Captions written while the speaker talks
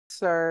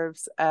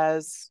serves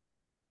as,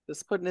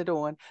 just putting it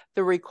on,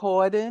 the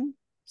recording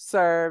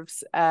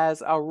serves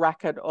as a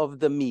record of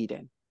the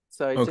meeting.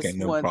 So I Okay, just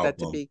no want that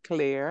to problem. be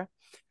clear.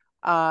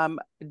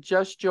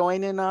 Just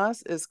joining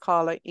us is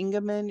Carla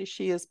Ingerman.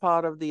 She is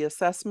part of the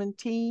assessment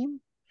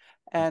team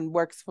and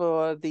works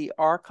for the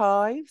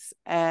archives.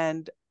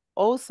 And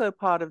also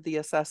part of the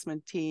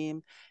assessment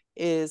team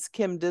is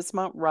Kim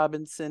Dismont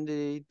Robinson,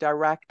 the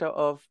Director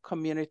of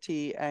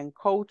Community and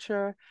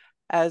Culture,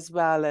 as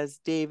well as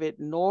David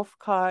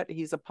Northcott.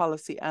 He's a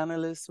policy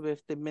analyst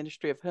with the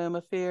Ministry of Home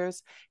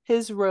Affairs.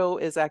 His role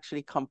is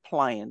actually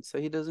compliance.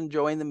 So he doesn't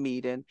join the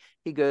meeting.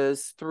 He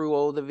goes through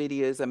all the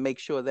videos and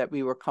makes sure that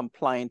we were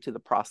compliant to the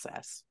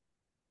process.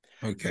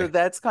 So Okay.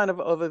 that's kind of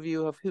an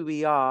overview of who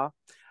we are.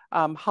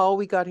 How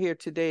we got here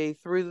today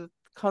through the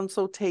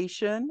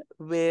consultation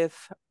with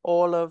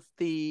all of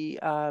the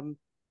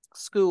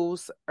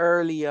schools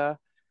earlier.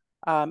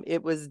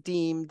 It was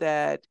deemed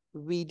that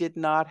we did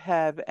not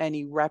have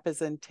any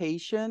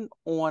representation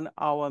on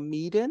our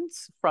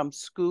meetings from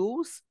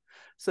schools.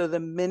 So the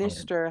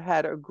minister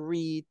had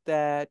agreed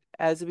that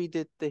as we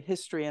did the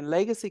history and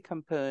legacy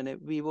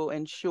component, we will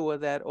ensure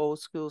that all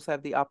schools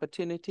have the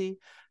opportunity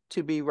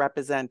to be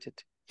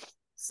represented.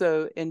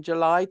 So in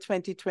July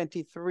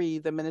 2023,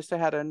 the minister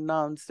had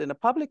announced in a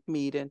public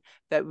meeting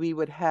that we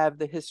would have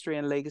the history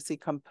and legacy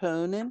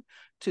component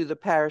to the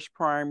parish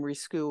primary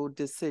school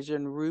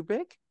decision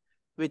rubric,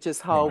 which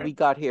is how we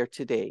got here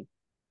today.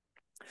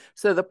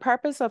 So the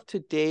purpose of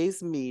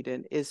today's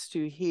meeting is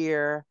to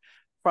hear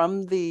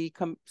from the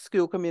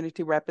school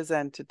community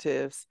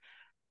representatives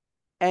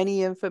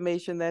any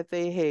information that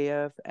they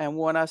have and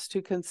want us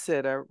to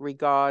consider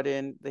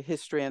regarding the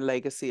history and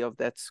legacy of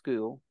that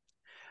school.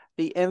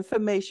 The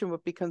information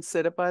would be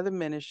considered by the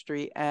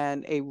ministry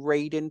and a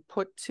rating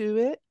put to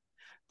it.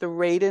 The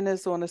rating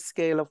is on a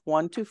scale of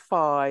 1 to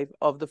 5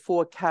 of the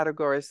 4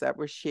 categories that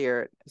were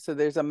shared. So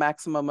there's a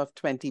maximum of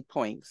 20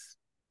 points.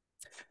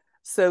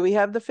 So we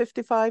have the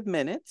 55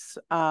 minutes.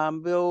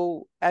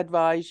 We'll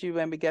advise you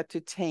when we get to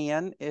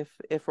 10 if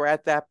we're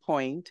at that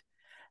point,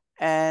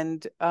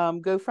 and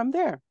go from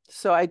there.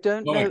 So I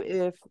don't know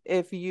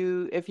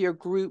if your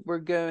group were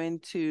going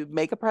to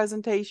make a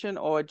presentation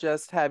or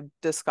just have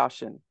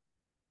discussion.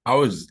 I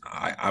was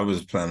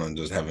planning on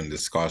just having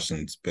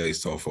discussions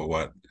based off of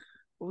what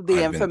The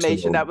I've been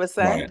information told. that was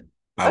Right. sent?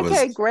 I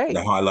Okay, was the great.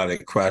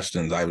 highlighted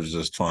questions. I was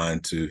just trying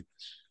to,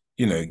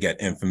 get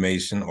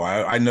information. Or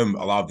I know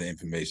a lot of the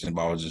information,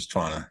 but I was just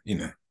trying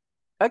to,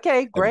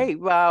 Okay, have great.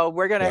 Well,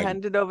 we're going to like,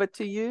 hand it over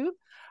to you,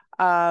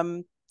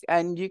 um,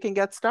 and you can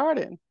get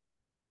started.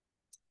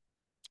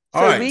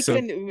 all So right. we So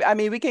can, I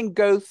mean, we can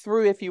go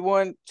through if you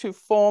want to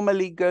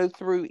formally go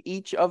through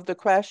each of the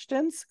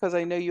questions, because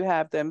I know you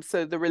have them.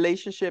 So the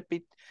relationship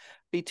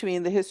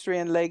between the history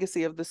and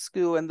legacy of the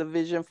school and the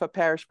vision for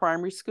parish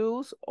primary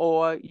schools,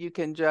 or you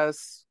can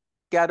just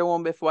get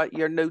on with what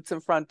your notes in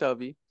front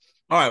of you.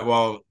 all right,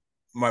 well,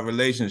 my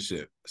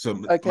relationship. So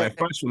my Okay.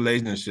 first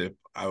relationship,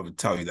 I would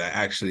tell you that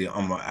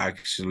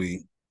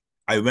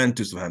I went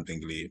to Southampton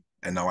Glebe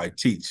and now I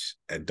teach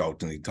at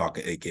Dalton,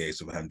 aka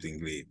Southampton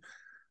Glebe.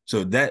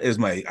 So that is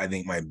I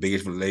think my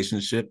biggest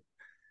relationship.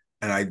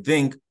 And I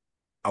think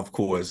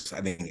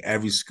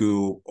every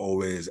school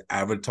always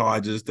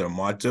advertises their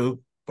motto,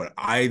 but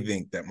I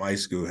think that my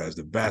school has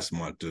the best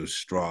motto: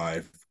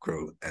 strive,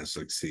 grow, and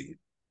succeed.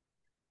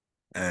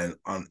 And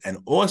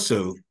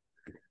also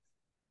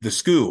the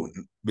school,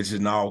 which is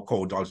now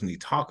called Dalton,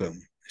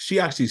 she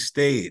actually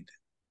stayed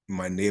in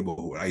my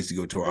neighborhood. I used to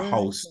go to her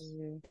house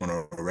Okay.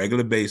 on a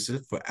regular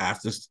basis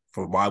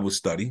for Bible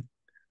study,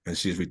 and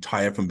she's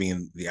retired from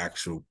being the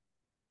actual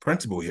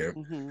principal here.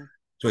 Mm-hmm.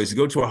 So I used to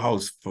go to her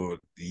house for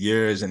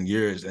years and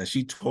years, and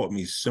she taught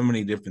me so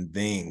many different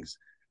things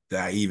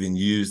that I even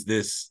use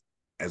this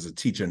as a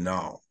teacher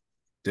now.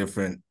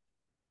 Different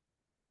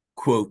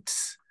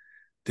quotes,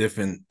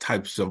 different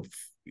types of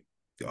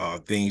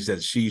things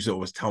that she used to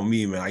always tell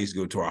me when I used to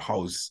go to her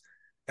house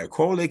at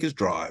Coral Lakers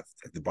Drive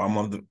at the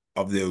bottom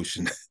of the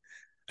ocean,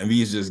 and we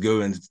used to just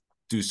go and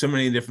do so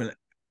many different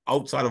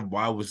outside of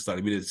Bible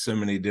study. We did so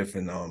many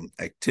different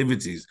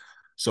activities.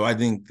 So I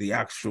think the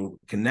actual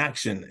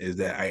connection is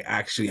that I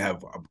actually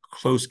have a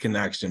close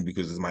connection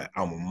because it's my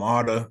alma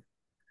mater.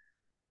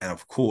 And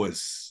of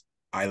course,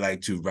 I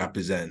like to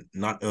represent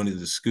not only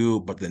the school,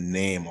 but the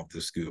name of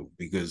the school,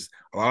 because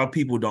a lot of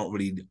people don't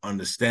really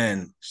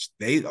understand.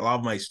 A lot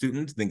of my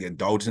students think that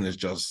Dalton is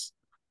just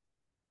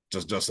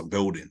a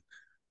building,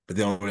 but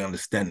they don't really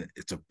understand it.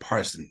 It's a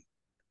person.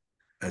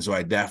 And so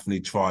I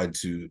definitely try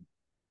to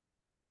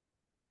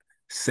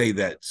say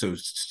that so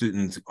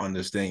students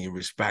understand you're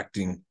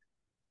respecting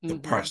the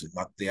Mm-hmm. person,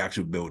 not the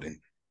actual building.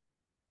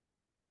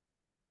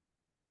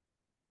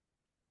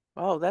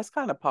 Oh, that's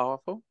kind of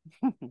powerful.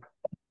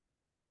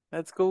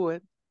 That's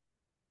good.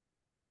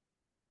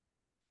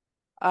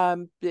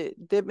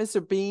 Did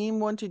Mr. Beam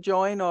want to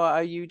join, or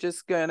are you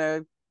just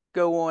gonna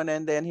go on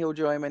and then he'll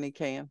join when he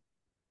can?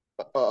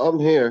 I'm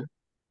here.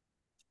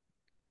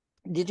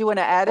 Did you want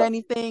to add Uh,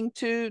 anything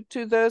to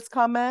those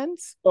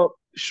comments? oh,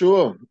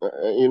 Sure.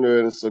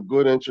 It's a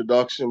good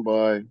introduction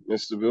by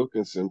Mr.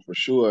 Wilkinson for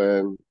sure.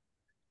 And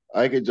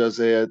I could just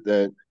add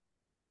that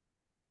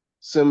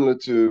similar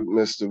to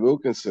Mr.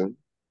 Wilkinson,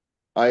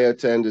 I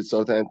attended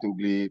Southampton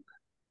Glebe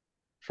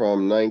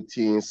from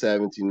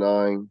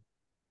 1979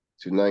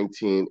 to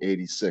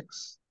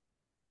 1986.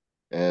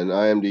 And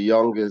I am the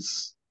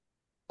youngest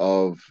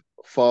of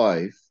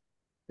five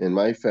in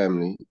my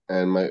family.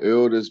 And my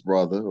eldest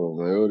brother, or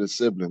my eldest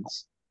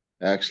siblings,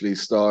 actually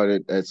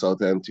started at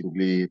Southampton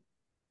Glebe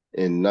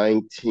in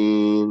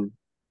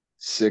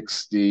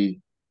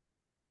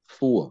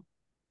 1964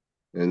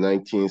 and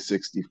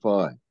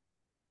 1965.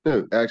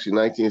 No, actually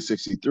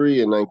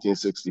 1963 and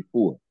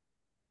 1964.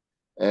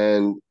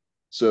 And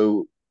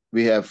so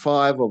we have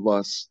five of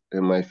us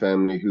in my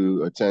family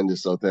who attended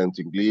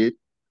Southampton Glebe.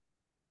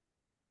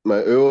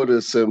 My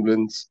older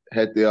siblings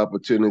had the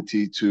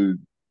opportunity to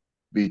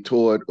be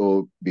taught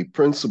or be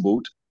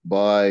principled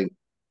by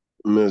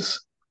Miss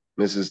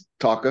Mrs.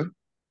 Tucker.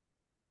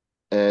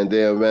 And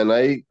then when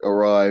I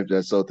arrived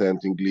at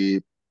Southampton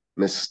Glebe,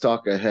 Mrs.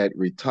 Tucker had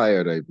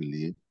retired, I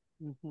believe.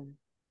 Mm-hmm.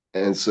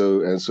 And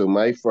so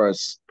my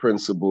first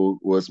principal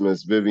was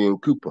Miss Vivian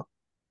Cooper.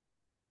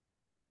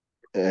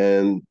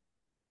 And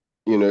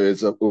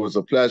it was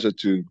a pleasure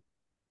to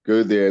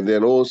go there. And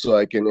then also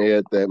I can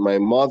add that my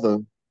mother,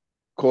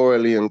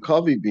 Coralie and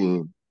Covey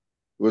Bean,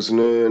 was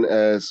known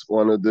as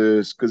one of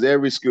those, because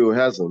every school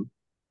has them,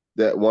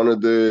 that one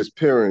of those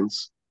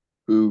parents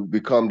who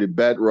become the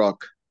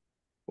bedrock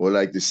or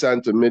like the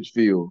center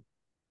midfield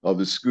of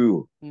the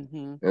school.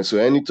 Mm-hmm. And so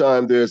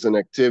anytime there's an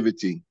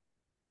activity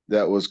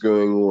that was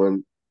going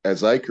on,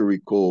 as I can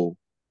recall,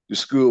 the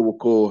school will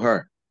call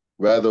her,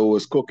 whether it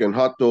was cooking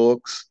hot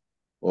dogs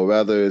or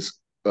whether it's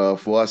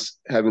for us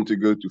having to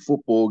go to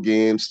football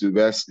games to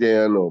West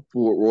End or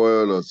Port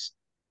Royal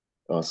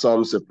or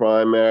Somerset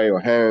Primary or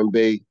Heron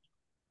Bay.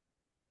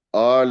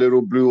 Our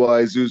little blue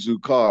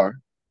Isuzu car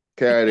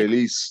carried at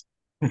least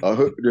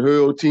the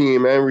whole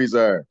team and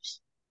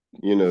reserves,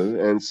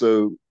 And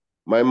so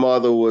my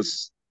mother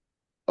was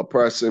a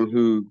person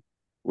who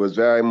was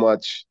very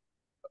much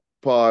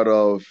part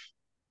of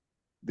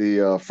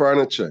the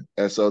furniture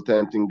at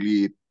Southampton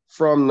Glebe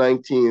from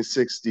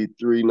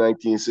 1963,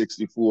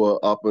 1964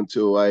 up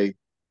until I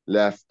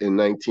left in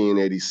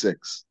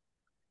 1986.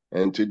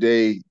 And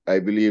today, I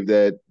believe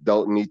that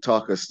Dalton E.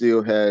 Tucker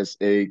still has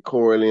a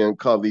Coralie and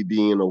Covey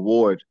Bean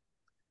Award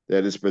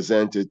that is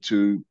presented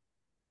to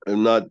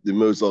not the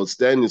most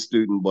outstanding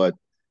student, but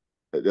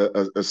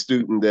a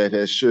student that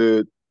has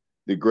showed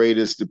the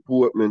greatest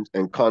deportment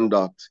and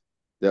conduct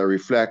that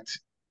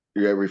reflected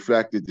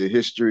the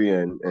history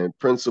and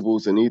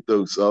principles and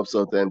ethos of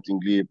Southampton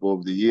Glebe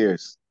over the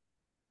years.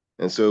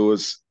 And so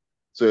it's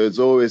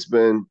always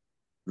been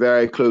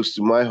very close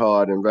to my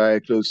heart and very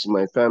close to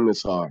my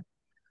family's heart.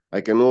 I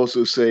can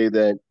also say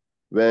that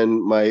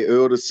when my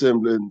older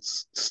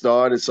siblings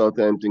started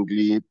Southampton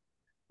Glebe,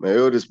 my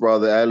oldest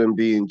brother, Alan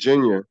Bean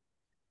Jr.,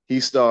 he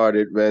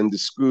started when the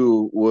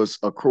school was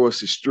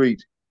across the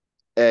street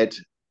at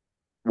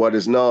what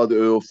is now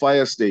the old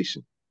fire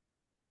station.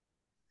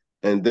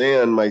 And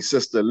then my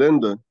sister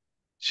Linda,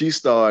 she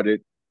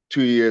started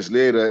 2 years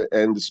later,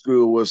 and the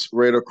school was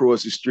right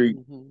across the street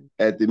Mm-hmm.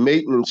 at the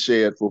maintenance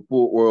shed for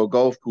Port Royal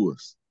Golf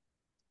Course.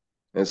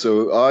 And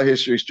so our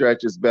history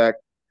stretches back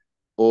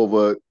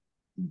over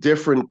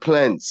different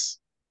plants,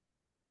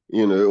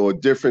 or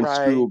different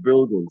Right. school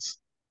buildings.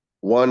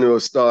 One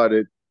was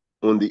started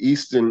on the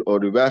eastern or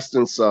the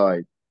western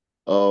side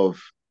of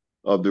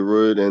the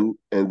road, and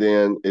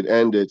then it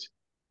ended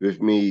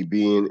with me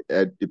being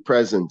at the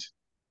present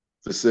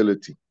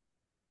facility.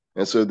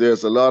 And so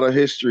there's a lot of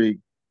history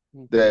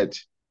Mm-hmm. that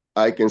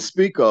I can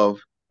speak of,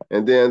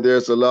 and then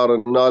there's a lot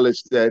of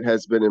knowledge that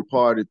has been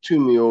imparted to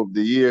me over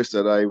the years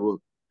that I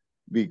will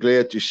be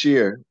glad to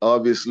share.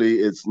 Obviously,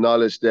 it's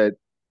knowledge that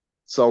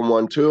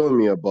someone told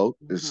me about.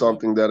 It's Mm-hmm.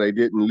 something that I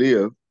didn't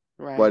live,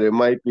 but Right. it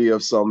might be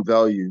of some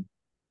value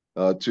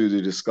to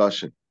the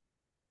discussion.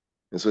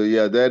 And so,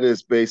 yeah, that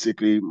is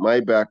basically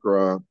my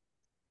background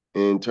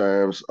in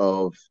terms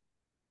of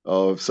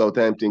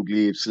Southampton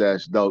Glebe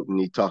 / Dalton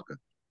E. Tucker.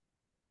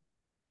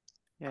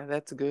 Yeah,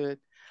 that's good.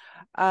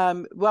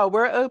 Well,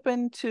 we're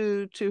open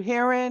to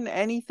hearing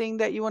anything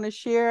that you want to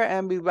share,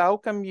 and we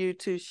welcome you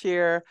to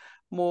share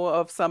more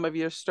of some of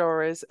your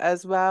stories,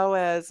 as well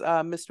as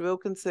Mr.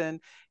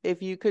 Wilkinson,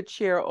 if you could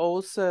share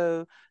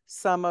also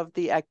some of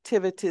the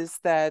activities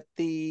that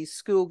the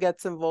school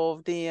gets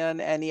involved in,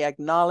 any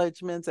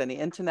acknowledgements, any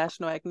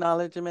international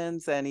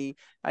acknowledgements, I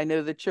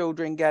know the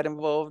children get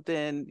involved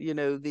in,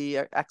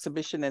 the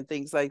exhibition and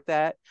things like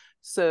that.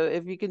 So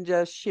if you can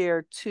just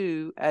share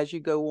too, as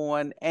you go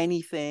on,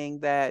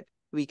 anything that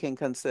we can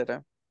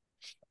consider.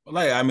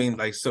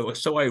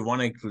 So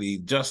ironically,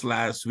 just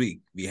last week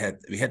we had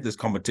this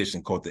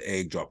competition called the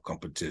egg drop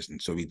competition.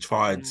 So we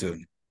tried to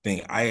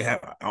think.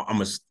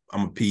 I'm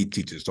a PE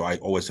teacher, so I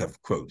always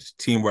have quotes.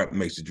 Teamwork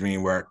makes the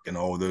dream work, and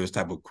all those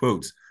type of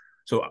quotes.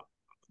 So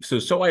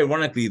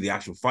ironically, the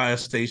actual fire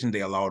station, they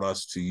allowed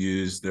us to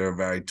use their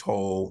very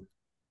tall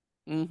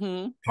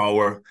Mm-hmm.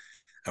 tower.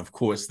 Of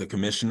course, the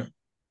commissioner.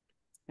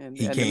 He And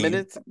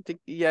the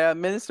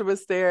came. minister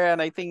was there,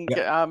 and I think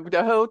Yeah.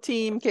 the whole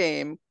team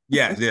came.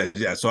 Yeah.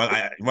 So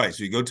right.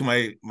 So you go to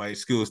my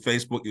school's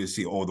Facebook, you'll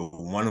see all the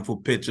wonderful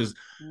pictures.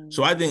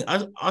 So I think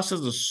us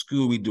as a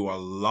school, we do a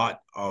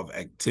lot of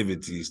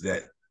activities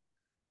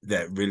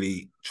that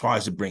really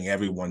tries to bring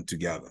everyone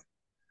together.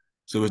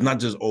 So it's not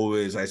just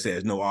always, I say,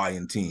 there's no I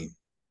in team.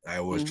 I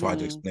always try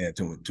to explain it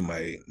to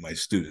my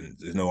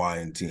students. There's no I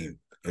in team,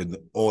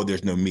 or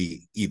there's no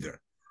me either.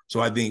 So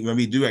I think when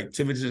we do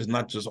activities, it's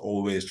not just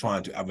always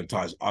trying to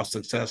advertise our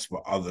success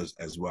for others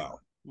as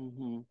well.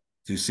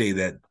 To say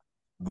that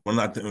we're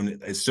not the only,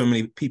 there's so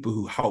many people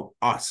who help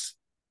us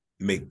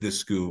make this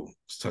school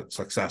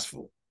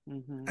successful.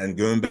 And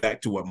going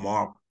back to what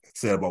Mark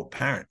said about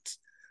parents,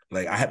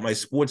 like I had my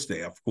sports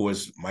day. Of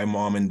course, my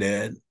mom and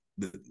dad,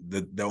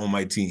 they're on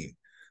my team.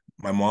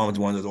 My mom's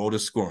the one that's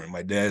always scoring.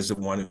 My dad's the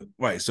one,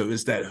 right? So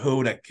it's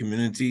that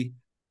community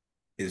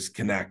is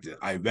connected.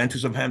 I went to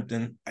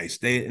Southampton. I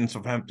stayed in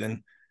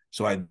Southampton.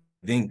 So I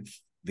think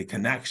the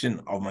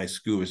connection of my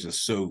school is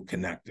just so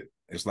connected.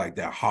 It's like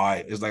that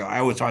high. It's like I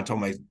always try to tell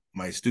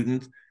my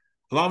students,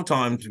 a lot of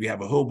times we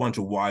have a whole bunch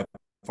of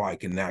Wi-Fi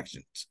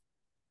connections,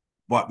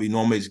 but we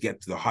normally just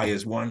get to the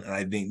highest one. And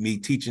I think me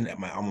teaching at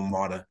my alma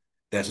mater,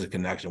 that's a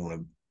connection I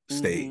want to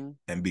stay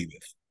and be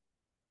with.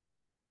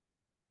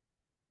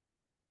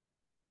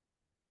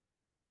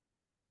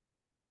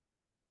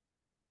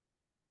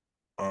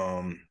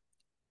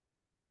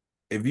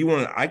 If you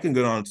want, I can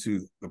go on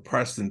to the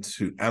person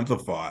to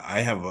amplify.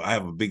 I have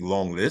a big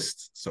long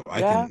list, so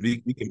I can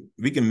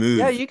we can move.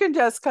 Yeah, you can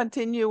just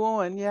continue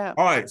on. Yeah.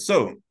 All right.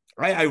 So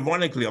I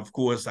ironically, of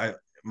course,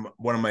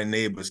 one of my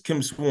neighbors,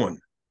 Kim Swan,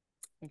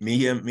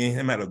 me and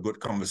him had a good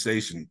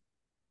conversation.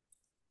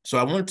 So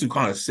I wanted to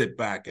kind of sit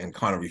back and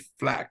kind of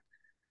reflect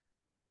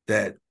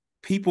that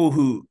people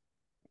who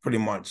pretty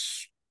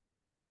much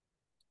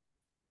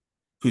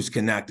who's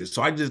connected.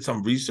 So I did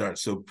some research.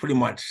 So pretty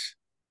much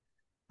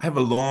I have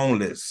a long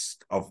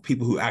list of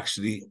people who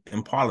actually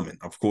in Parliament.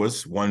 Of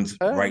course, one's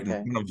right in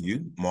front of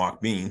you, Mark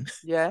Bean.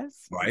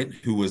 Yes. Right,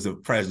 who was the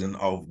president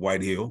of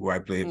White Hill, where I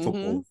played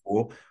football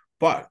for.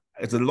 But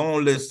it's a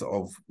long list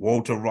of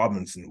Walter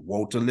Robinson,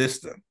 Walter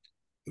Lister,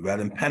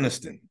 Llewellyn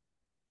Penniston,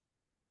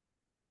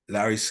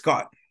 Larry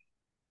Scott,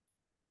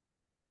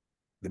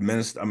 the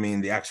minister,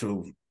 the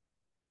actual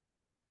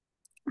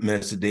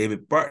Minister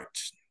David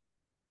Birch,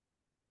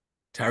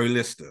 Terry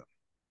Lister,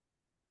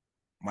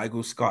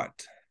 Michael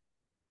Scott,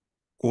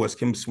 of course,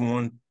 Kim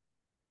Swan,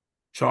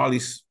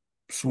 Charlie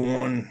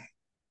Swan.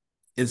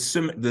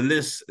 The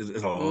list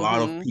is a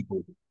lot of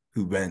people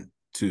who went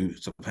to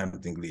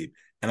Southampton Glebe.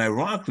 And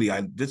ironically,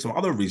 I did some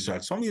other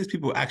research. Some of these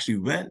people actually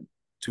went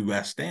to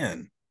West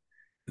End.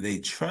 They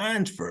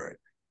transferred.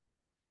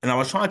 And I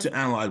was trying to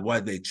analyze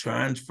why they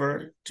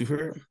transferred to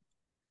her.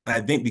 And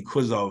I think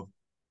because of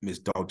Miss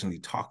Dalton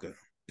Tucker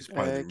is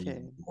probably the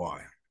reason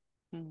why.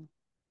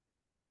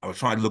 I was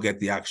trying to look at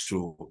the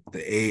actual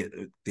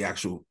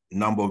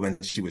number when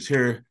she was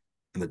here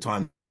and the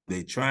time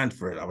they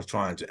transferred. I was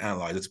trying to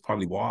analyze. It's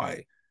probably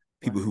why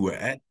people who were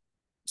at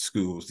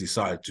schools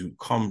decided to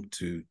come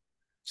to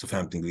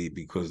Southampton Glebe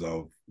because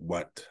of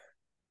what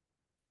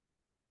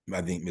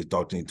I think Ms.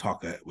 Dalton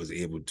Tucker was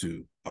able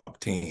to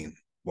obtain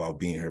while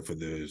being here for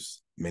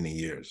those many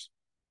years.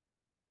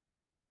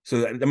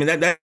 So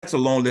that's a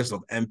long list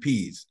of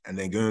MPs, and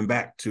then going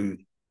back to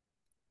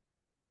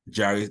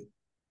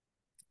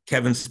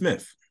Kevin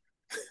Smith,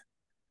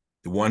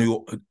 the one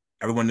who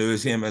everyone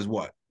knows him as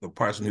what? The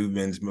person who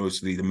wins the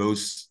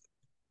most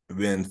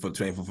wins for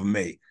 24th of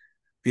May.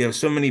 We have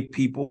so many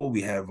people.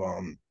 We have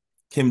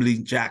Kimberly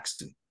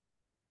Jackson.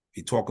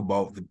 We talk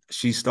about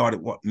she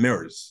started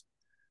Mirrors.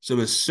 So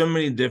there's so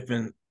many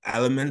different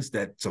elements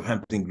that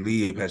Southampton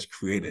Glebe has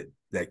created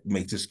that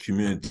makes this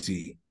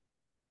community,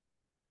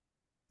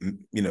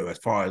 as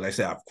far as I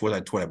said, of course I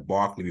taught at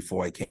Berkeley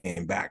before I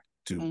came back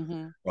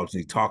to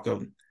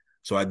Tucker.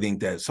 So I think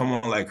that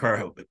someone like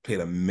her played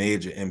a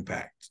major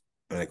impact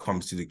when it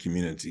comes to the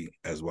community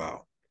as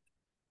well.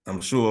 I'm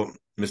sure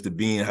Mr.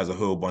 Bean has a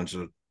whole bunch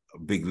of a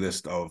big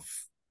list of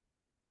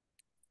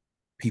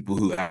people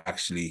who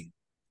actually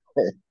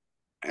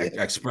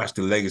express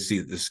the legacy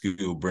that the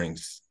school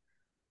brings.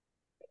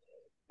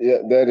 Yeah,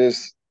 that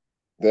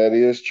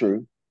is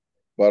true.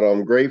 But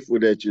I'm grateful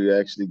that you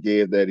actually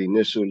gave that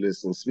initial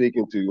list, and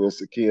speaking to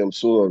Mr. Kim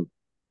Swan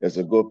is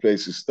a good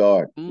place to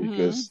start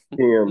because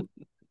Kim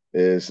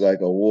is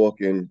like a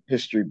walking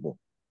history book.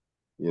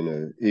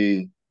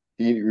 He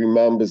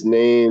remembers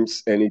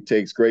names and he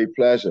takes great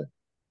pleasure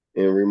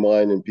in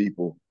reminding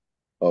people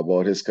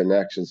about his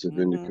connections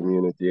within the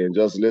community. And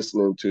just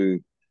listening to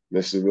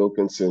Mr.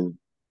 Wilkinson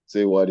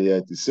say what he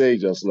had to say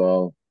just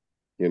now,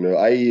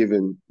 I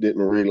even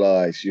didn't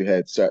realize you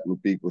had certain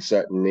people,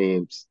 certain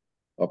names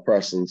of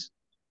persons.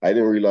 I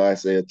didn't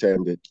realize they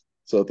attended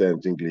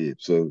Southampton Glebe.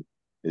 So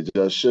it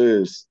just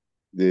shows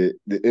the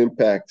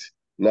impact,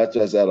 not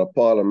just at a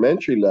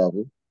parliamentary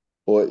level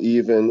or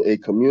even a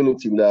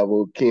community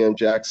level. Kim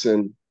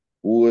Jackson,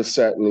 who is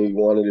certainly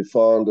one of the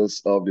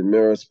founders of the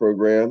Mirrors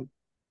program,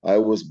 I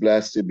was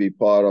blessed to be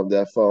part of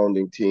that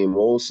founding team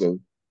also.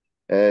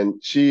 And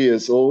she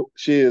is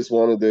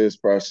one of those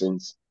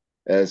persons,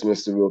 as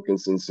Mr.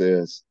 Wilkinson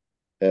says,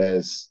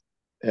 has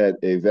had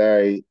a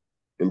very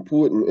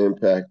important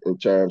impact in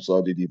terms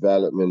of the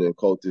development and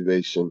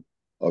cultivation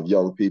of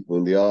young people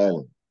in the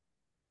island.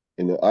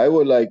 And I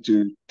would like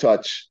to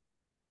touch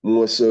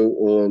more so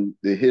on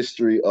the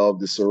history of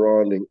the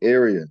surrounding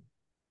area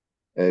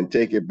and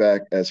take it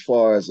back as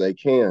far as I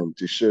can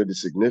to show the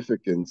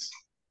significance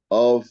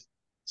of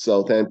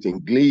Southampton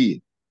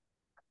Glebe.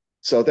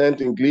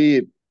 Southampton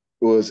Glebe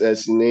was,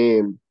 as the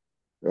name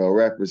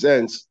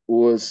represents,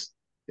 was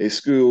a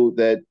school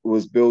that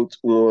was built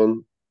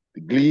on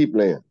the glebe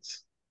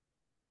lands.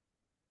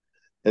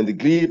 And the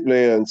glebe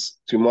lands,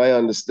 to my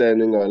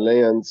understanding, are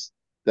lands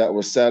that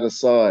were set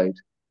aside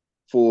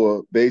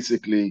for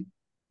basically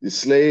the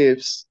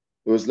slaves.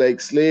 It was like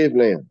slave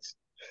lands,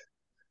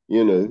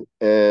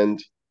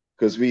 and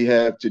because we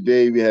have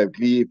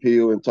Glebe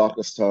Hill in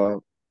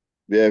Talkerstown,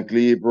 we have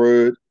Glebe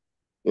Road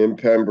in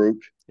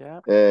Pembroke, yeah,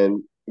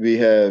 and we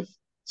have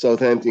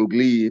Southampton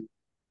Glebe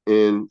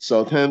in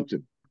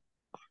Southampton.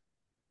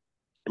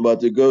 But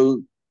to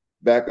go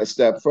back a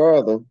step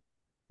further,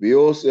 we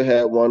also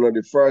had one of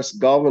the first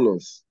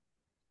governors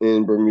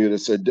in Bermuda,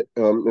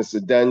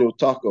 Mr. Daniel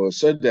Tucker, or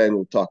Sir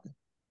Daniel Tucker,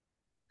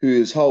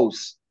 whose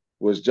house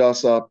was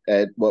just up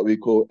at what we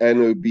call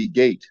NOB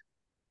Gate,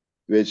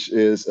 which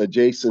is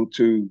adjacent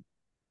to,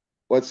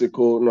 what's it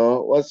called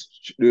now? What's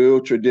the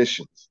old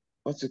traditions?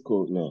 What's it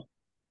called now?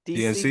 DC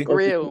DNC?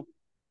 Grill.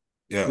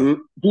 Yeah.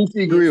 DC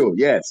Yes. Grill,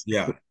 yes.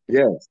 Yeah.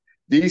 Yes,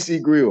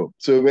 DC Grill.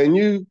 So when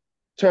you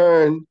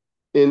turn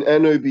in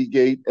NOB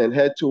Gate and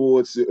head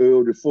towards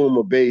the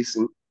former base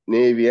in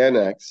Navy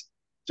Annex,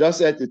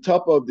 just at the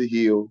top of the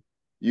hill,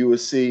 you will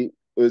see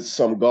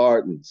some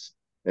gardens.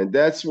 And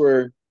that's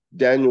where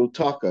Daniel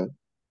Tucker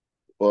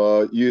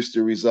used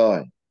to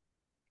reside,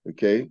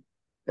 okay?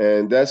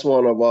 And that's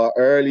one of our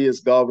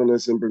earliest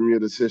governors in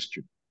Bermuda's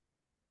history.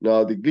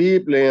 Now, the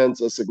glebe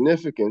lands are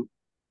significant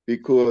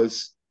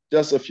because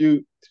just a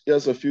few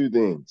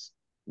things.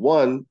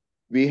 One,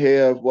 we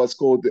have what's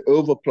called the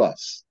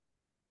overplus.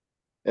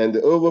 And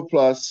the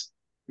overplus,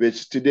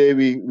 which today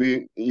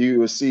you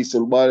will see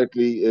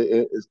symbolically,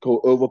 is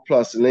called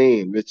overplus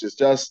lane, which is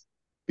just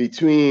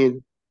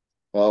between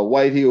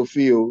White Hill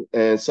Field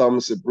and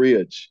Somerset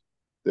Bridge.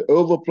 The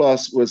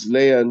overplus was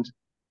land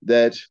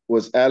that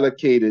was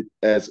allocated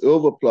as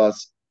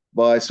overplus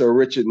by Sir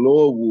Richard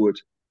Norwood,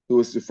 who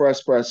was the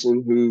first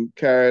person who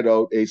carried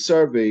out a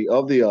survey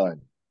of the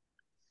island.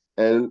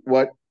 And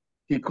what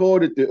he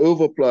called it the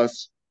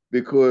overplus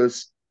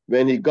because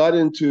when he got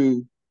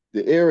into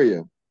the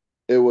area,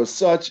 it was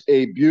such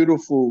a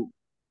beautiful,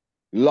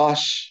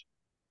 lush,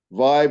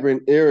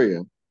 vibrant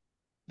area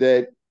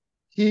that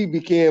he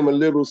became a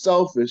little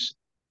selfish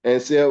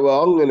and said,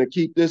 well, I'm going to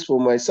keep this for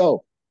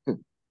myself,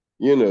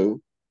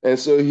 And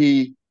so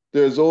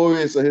there's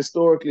always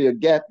historically a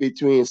gap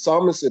between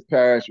Somerset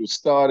Parish, which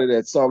started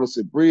at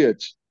Somerset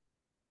Bridge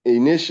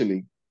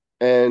initially,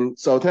 and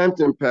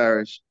Southampton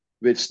Parish,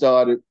 which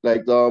started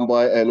like down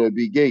by NOB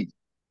Gate.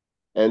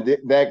 And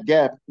that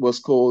gap was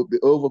called the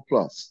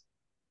overplus.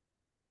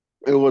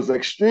 It was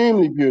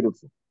extremely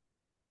beautiful,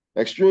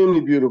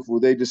 extremely beautiful.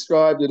 They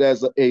described it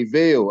as a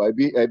veil. I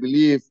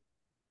believe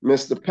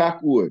Mr.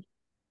 Packwood,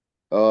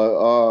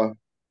 our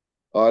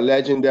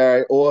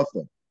legendary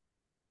author,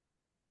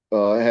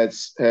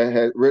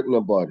 had written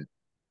about it.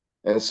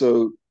 And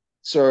so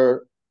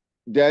Sir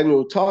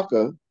Daniel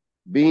Tucker,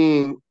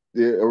 being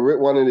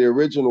one of the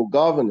original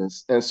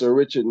governors, and Sir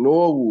Richard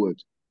Norwood,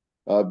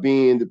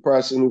 being the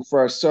person who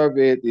first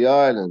surveyed the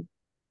island,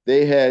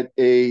 they had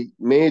a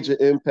major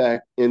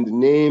impact in the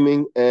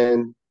naming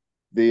and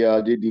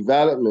the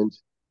development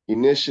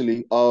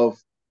initially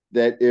of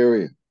that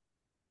area.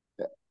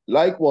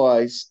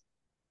 Likewise,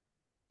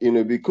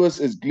 because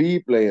it's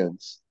glebe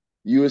lands,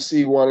 you will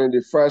see one of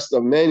the first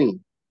of many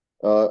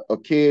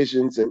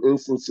occasions and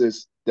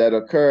instances that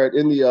occurred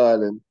in the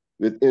island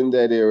within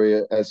that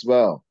area as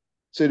well.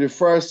 So the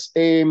first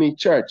AME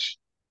church,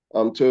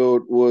 I'm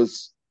told,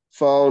 was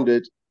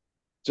founded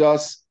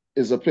just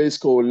as a place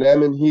called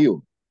Lemon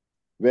Hill.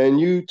 When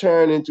you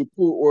turn into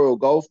Port Royal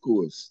Golf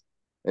Course,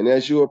 and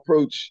as you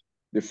approach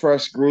the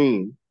first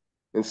green,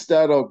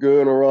 instead of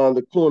going around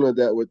the corner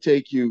that would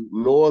take you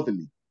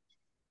northerly,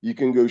 you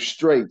can go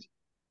straight.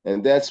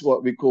 And that's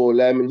what we call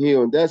Lemon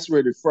Hill. And that's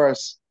where the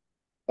first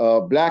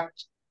Black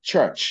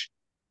church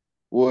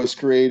was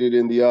created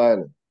in the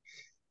island.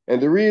 And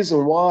the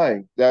reason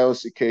why that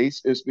was the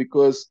case is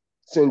because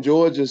St.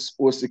 George's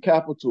was the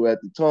capital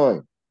at the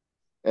time.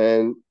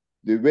 And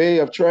the way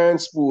of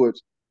transport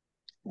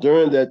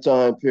during that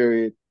time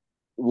period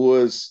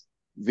was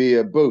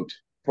via boat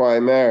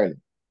primarily.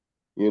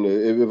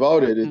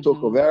 Without it, it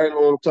took a very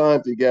long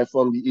time to get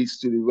from the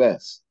east to the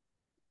west.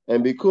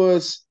 And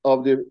because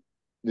of the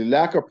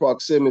lack of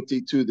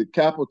proximity to the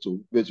capital,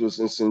 which was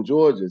in St.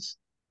 George's,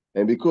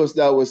 and because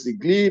that was the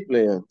glebe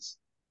lands,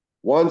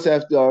 one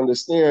have to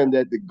understand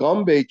that the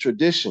Gombe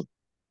tradition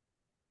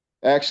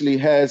actually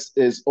has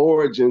its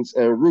origins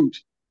and root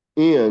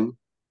in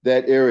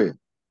that area,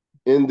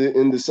 in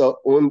the south,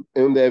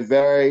 in that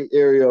very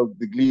area of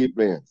the glebe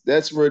lands.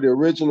 That's where the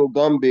original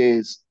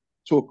gumbays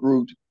took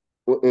root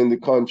in the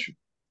country.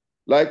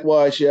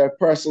 Likewise, you have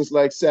persons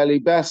like Sally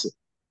Bassett,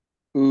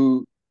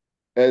 who,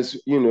 as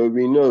you know,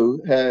 we know,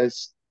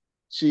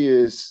 she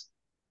is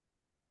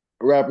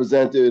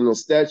represented in a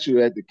statue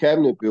at the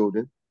Cabinet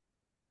Building.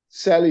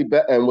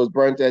 And was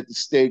burnt at the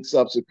stake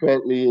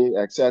subsequently,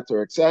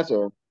 etc.,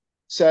 etc.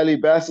 Sally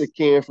Bassett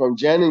came from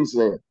Jennings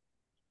Land,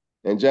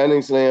 and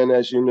Jennings Land,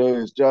 as you know,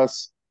 is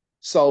just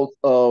south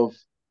of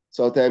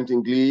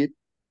Southampton Glebe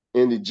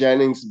in the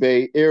Jennings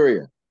Bay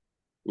area,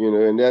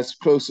 and that's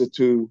closer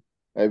to,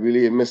 I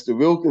believe, Mr.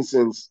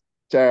 Wilkinson's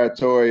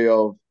territory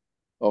of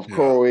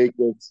Coral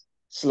Acres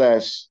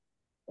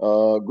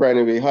 /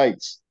 Granary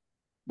Heights.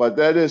 But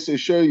that is to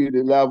show you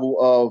the level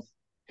of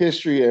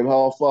history and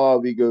how far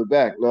we go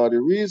back. Now, the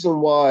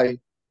reason why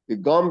the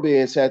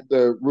Gombays had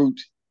the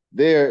root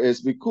there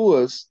is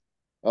because,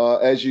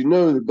 as you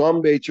know, the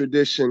Gombay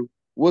tradition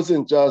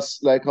wasn't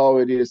just like how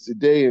it is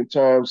today in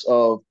terms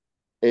of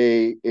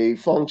a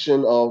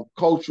function of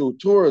cultural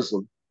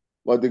tourism,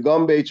 but the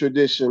Gombay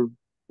tradition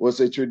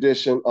was a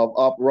tradition of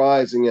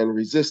uprising and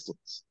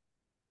resistance.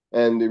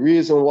 And the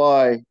reason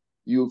why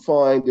you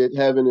find it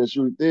having its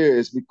root there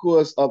is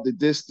because of the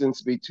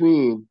distance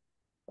between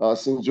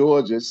St.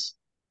 George's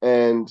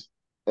and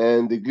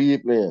the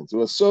glebe lands. It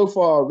was so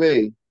far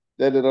away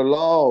that it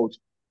allowed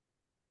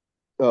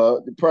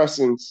the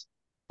persons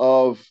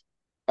of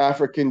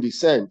African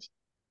descent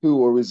who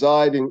were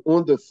residing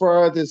on the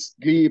furthest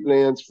glebe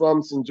lands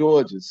from St.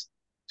 George's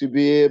to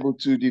be able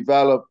to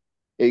develop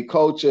a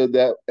culture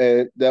that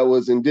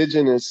was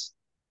indigenous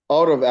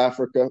out of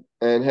Africa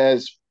and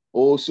has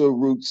also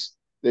roots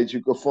that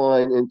you could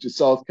find into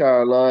South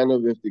Carolina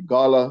with the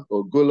Gullah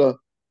or Gullah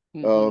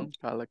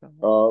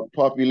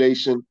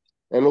population.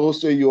 And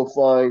also you'll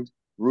find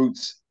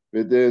roots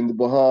within the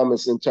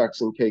Bahamas and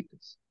Turks and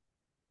Caicos.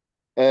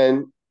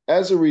 And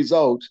as a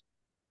result,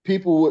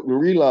 people wouldn't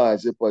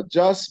realize it, but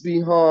just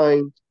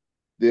behind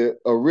the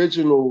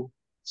original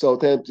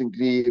Southampton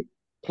Glebe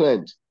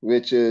plant,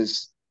 which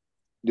is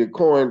the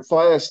current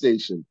fire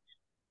station,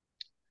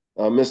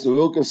 Mr.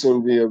 Wilkinson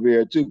will be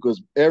aware too,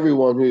 because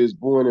everyone who is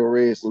born and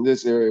raised in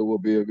this area will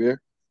be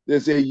aware.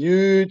 There's a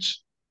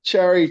huge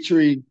cherry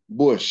tree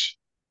bush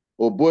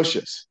or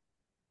bushes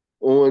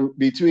on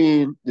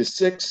between the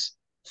 6th,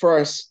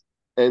 1st,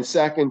 and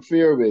 2nd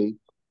fairway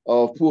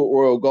of Port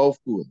Royal Golf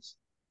Course.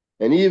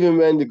 And even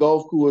when the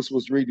golf course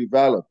was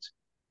redeveloped,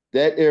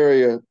 that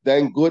area,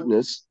 thank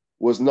goodness,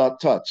 was not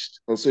touched.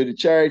 And so the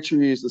cherry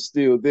trees are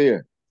still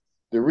there.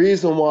 The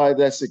reason why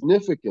that's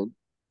significant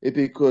is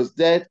because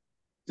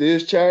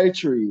these cherry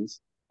trees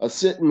are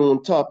sitting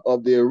on top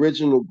of the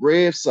original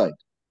grave site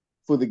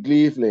for the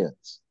glebe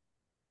lands.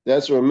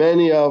 That's where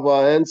many of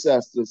our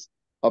ancestors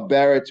are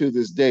buried to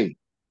this day.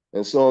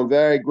 And so I'm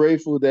very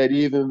grateful that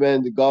even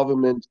when the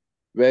government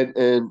went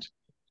and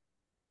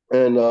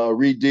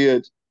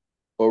redid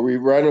or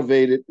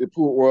re-renovated the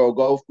Port Royal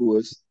Golf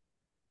Course,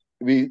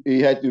 we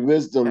had the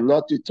wisdom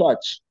not to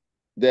touch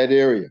that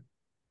area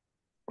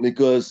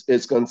because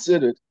it's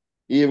considered,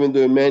 even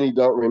though many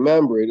don't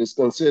remember it, it's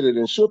considered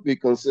and should be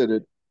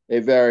considered a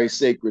very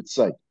sacred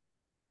site.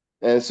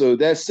 And so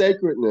that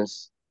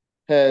sacredness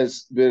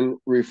has been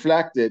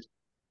reflected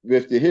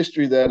with the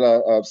history that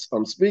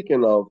I'm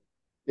speaking of.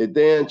 It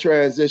then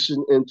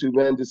transitioned into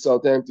when the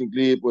Southampton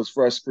Glebe was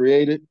first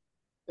created.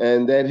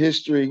 And that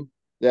history,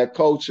 that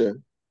culture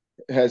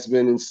has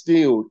been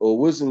instilled or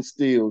was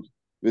instilled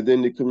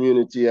within the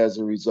community as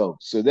a result.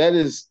 So that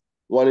is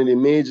one of the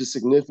major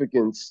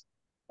significance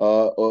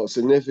or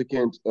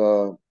significant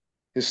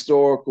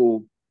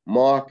historical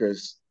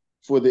markers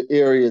for the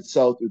area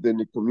itself within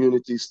the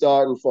community,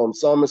 starting from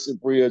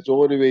Somerset Bridge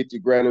all the way to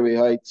Granary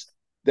Heights.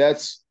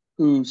 That's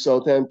who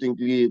Southampton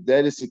Glebe,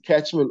 that is the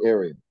catchment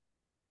area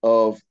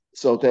of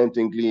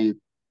Southampton Glebe.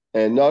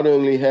 And not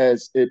only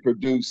has it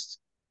produced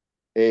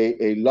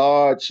a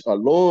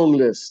long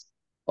list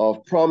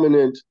of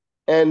prominent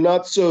and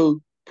not so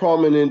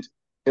prominent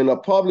in a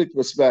public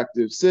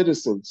perspective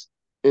citizens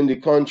in the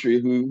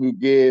country who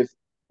gave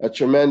a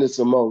tremendous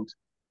amount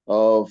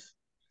of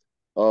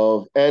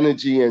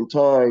energy and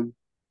time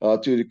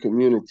to the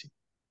community.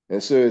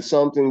 And so it's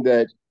something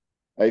that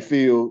I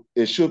feel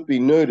it should be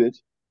noted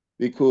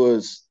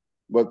because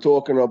we're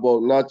talking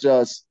about not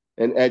just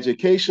an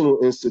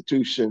educational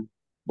institution,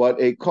 but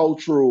a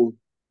cultural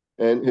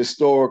and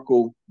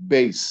historical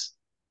base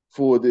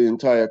for the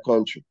entire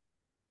country.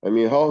 I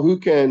mean, who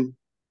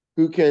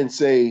can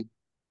say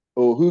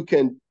or who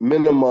can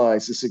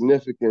minimize the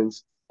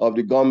significance of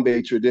the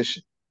Gombe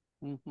tradition?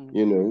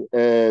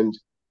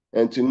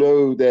 And to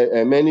know that,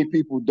 and many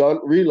people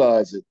don't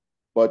realize it,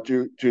 but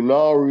to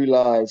now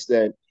realize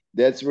that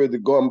that's where the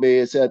Gombe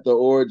is at the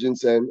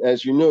origins. And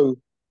as you know,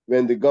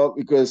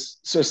 because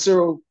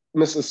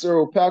Mr.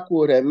 Cyril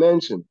Packwood had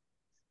mentioned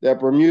that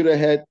Bermuda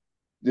had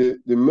the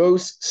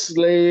most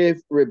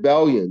slave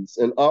rebellions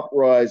and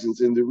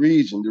uprisings in the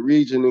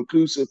region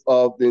inclusive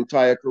of the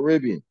entire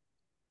Caribbean.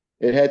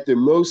 It had the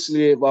most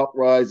slave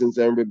uprisings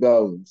and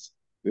rebellions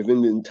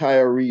within the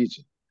entire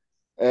region.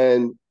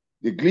 And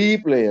the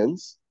glebe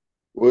lands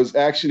was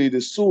actually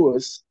the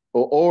source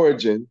or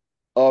origin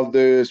of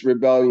those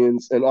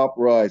rebellions and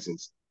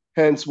uprisings.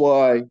 Hence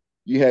why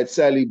you had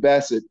Sally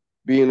Bassett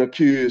being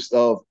accused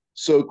of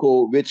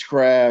so-called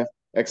witchcraft,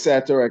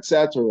 etc.,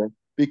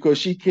 because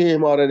she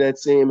came out of that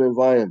same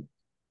environment.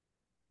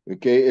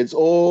 Okay, it's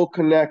all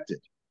connected.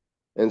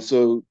 And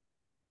so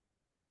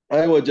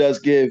I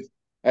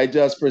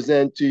just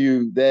present to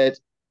you that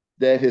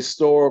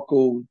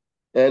historical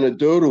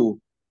anecdotal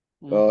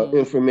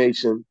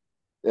information,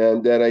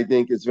 and that I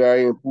think is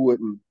very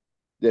important,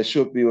 that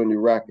should be on the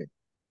record,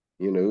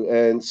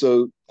 And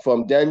so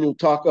from Daniel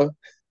Tucker,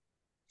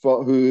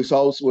 whose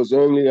house was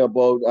only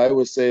about, I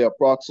would say,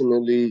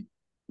 approximately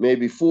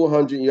maybe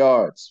 400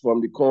 yards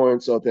from the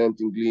current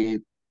Southampton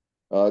Glebe,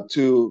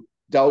 to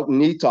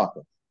Dalton E.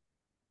 Tucker,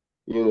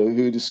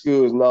 who the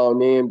school is now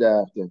named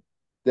after.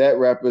 That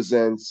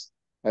represents,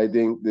 I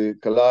think, the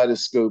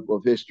kaleidoscope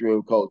of history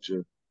and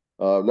culture,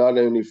 not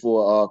only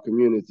for our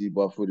community,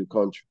 but for the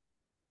country.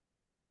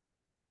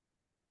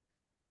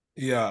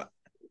 Yeah.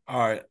 All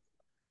right.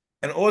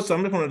 And also,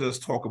 I'm just going to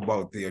just talk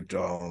about the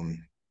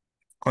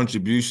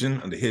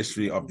contribution and the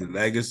history of the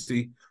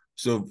legacy.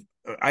 So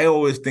I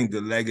always think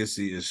the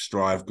legacy is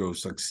strive, grow,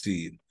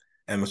 succeed.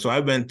 And so I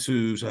went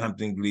to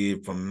Southampton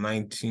Glebe from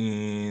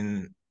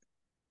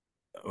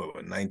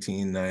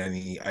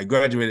 1990. I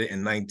graduated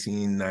in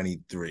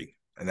 1993.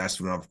 And that's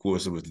when, of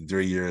course, it was the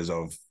 3 years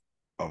of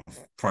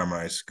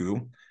primary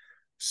school.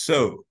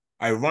 So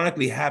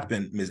ironically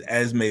happened, Ms.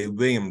 Esme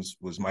Williams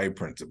was my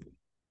principal.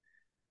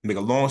 Make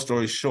a long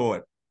story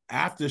short,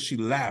 after she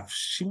left,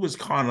 she was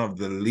kind of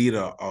the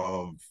leader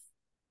of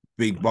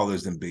Big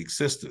Brothers and Big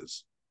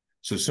Sisters.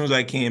 So as soon as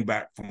I came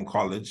back from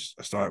college,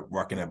 I started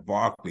working at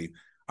Berkeley.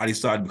 I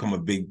decided to become a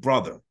big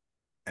brother.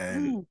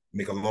 And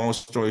make a long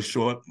story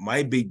short,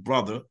 my big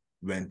brother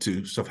went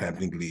to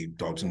Southampton Glebe,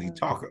 Dalton E.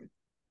 Tucker.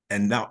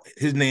 And now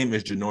his name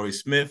is Janori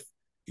Smith.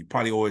 You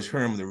probably always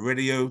heard him on the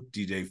radio,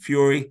 DJ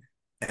Fury.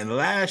 And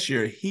last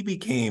year, he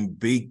became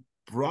Big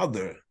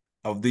Brother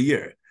of the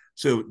Year.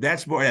 So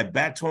that's where that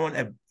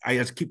baton, I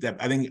just keep that,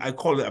 I think I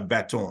call it a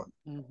baton.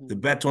 The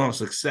baton of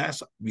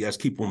success, we just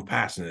keep on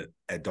passing it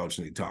at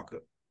Dalton E. Tucker.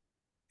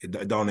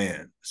 It don't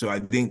end. So I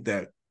think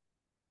that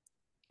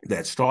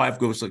strive,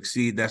 go,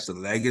 succeed, that's the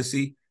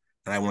legacy.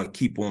 And I want to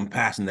keep on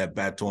passing that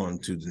baton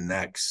to the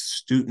next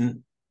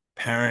student,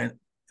 parent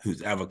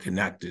who's ever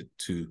connected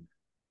to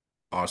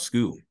our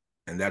school.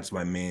 And that's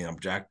my main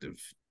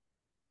objective.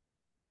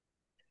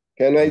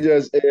 Can I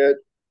just add,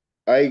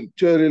 I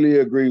totally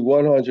agree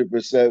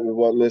 100% with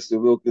what Mr.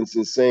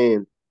 Wilkinson's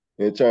saying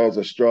in terms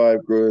of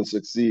strive, grow, and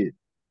succeed.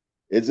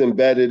 It's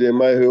embedded in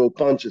my whole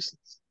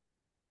consciousness.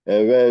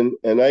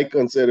 And I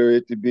consider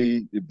it to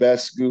be the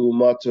best school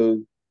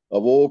motto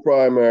of all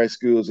primary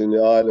schools in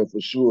the island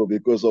for sure,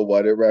 because of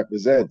what it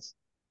represents.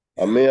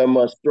 A man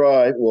must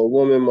strive, or a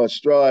woman must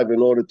strive in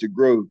order to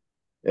grow.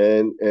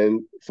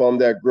 And from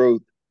that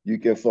growth, you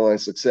can find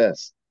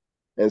success.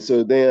 And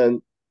so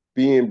then,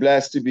 being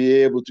blessed to be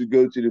able to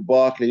go to the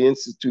Berkeley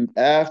Institute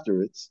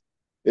afterwards,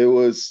 it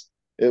was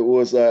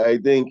I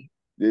think,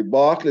 the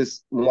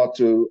Berkeley's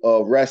motto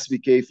of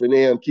Respicate for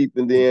them,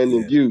 keeping the end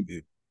in view,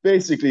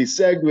 basically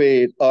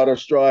segued out of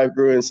strive,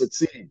 grow, and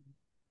succeed.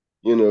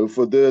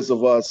 For those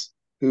of us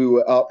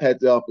who had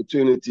the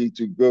opportunity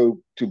to go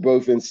to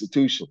both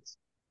institutions.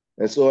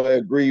 And so I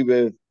agree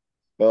with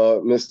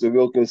Mr.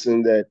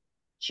 Wilkinson that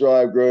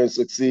strive, grow, and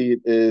succeed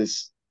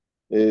is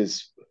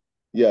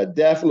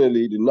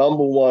definitely the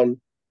number one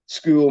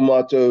school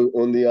motto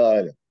on the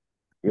island,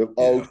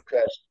 without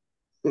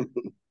question.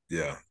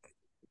 Yeah.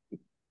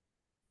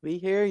 We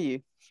hear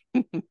you.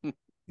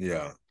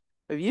 Yeah.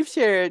 You've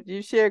shared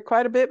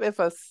quite a bit with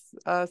us.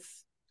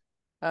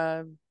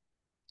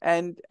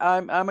 And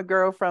I'm a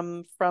girl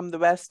from the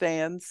West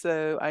End,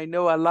 so I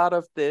know a lot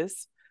of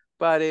this,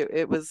 but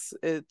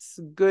it's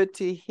good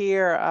to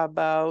hear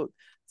about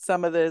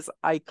some of those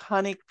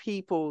iconic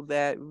people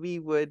that we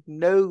would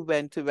know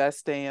went to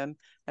West End,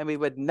 and we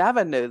would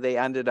never know they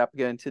ended up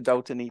going to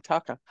Dalton E.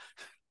 Tucker.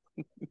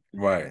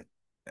 Right.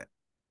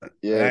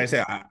 Yeah. And I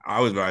say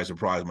I was very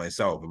surprised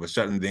myself. But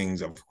certain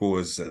things, of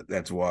course,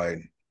 that's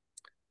why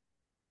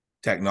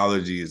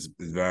technology is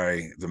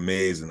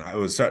amazing.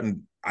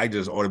 I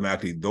just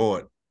automatically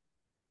thought,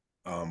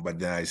 but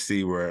then I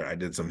see where I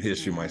did some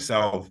history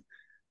myself.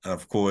 And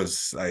of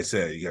course, like I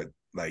said, you got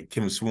like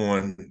Kim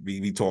Swan,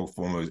 we talked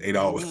for almost 8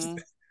 hours.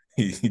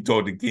 He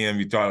talked to Kim,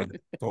 we talked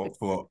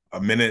for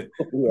a minute,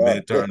 a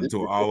minute turned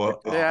into an hour,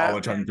 an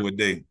hour turned into a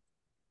day.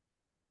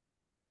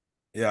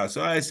 Yeah,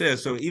 so I said,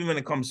 so even when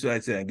it comes to, I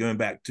said, going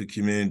back to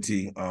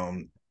community,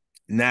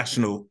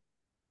 national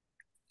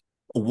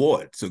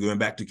award. So going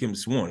back to Kim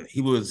Swan,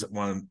 he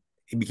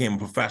became a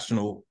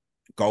professional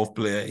golf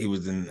player. He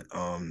was in,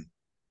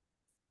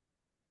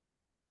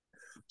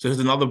 so there's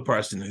another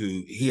person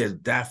who he has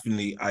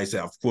definitely, I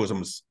said, of course,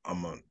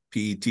 I'm a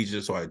PE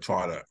teacher, so I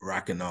try to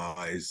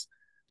recognize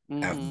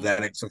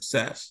athletic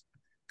success.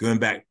 Going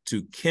back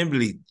to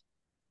Kimberly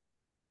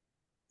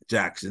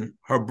Jackson,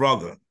 her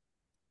brother.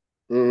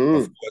 Mm-hmm.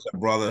 Of course, her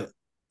brother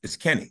is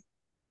Kenny.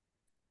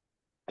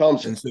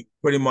 Thompson. And so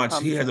pretty much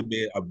he has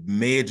Thompson. a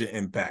major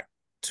impact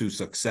to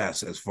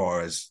success as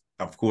far as,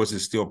 of course,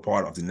 is still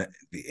part of the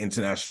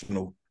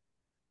international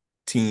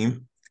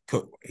team.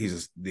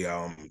 He's the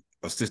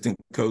assistant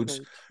coach.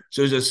 Coach.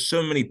 So there's just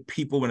so many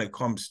people when it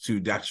comes to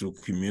the actual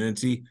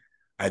community.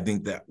 I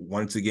think that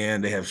once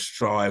again, they have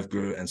strived,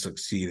 grew, and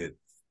succeeded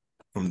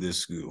from this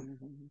school.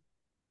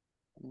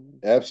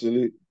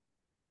 Absolutely.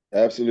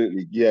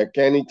 Absolutely. Yeah,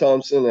 Kenny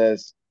Thompson,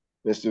 as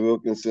Mr.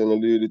 Wilkinson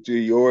alluded to,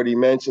 you already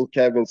mentioned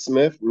Kevin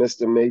Smith,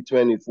 Mr. May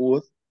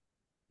 24th,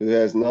 who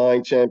has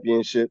 9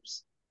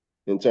 championships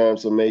in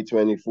terms of May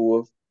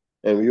 24th.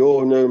 And we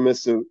all know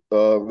Mr.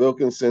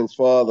 Wilkinson's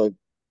father,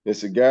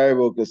 Mr. Gary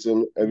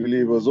Wilkinson, I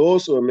believe, was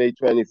also a May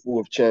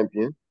 24th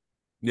champion.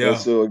 And Yeah.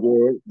 so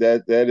again,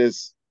 that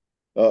is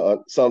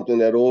something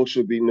that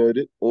also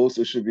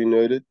should be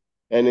noted.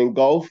 And in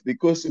golf,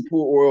 because the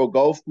Port Royal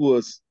Golf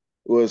Course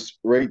was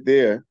right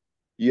there,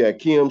 you had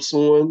Kim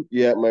Swan,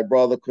 you had my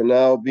brother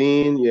Canal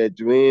Bean, you had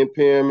Dwayne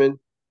Pearman,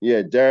 you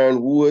had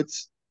Darren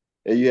Woods,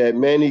 and you had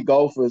many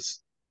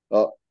golfers,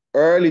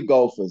 early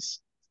golfers.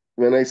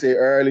 When I say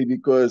early,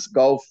 because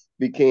golf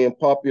became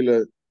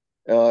popular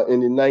in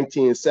the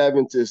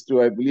 1970s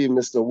through, I believe,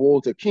 Mr.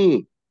 Walter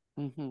King.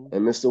 Mm-hmm.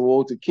 And Mr.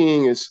 Walter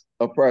King is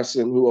a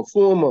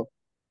former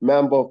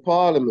member of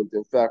parliament,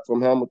 in fact,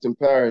 from Hamilton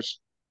Parish.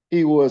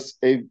 He was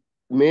a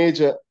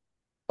major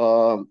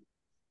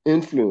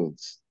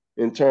influence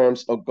in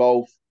terms of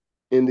golf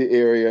in the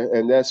area.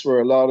 And that's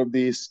where a lot of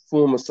these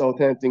former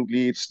Southampton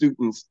Glebe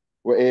students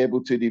were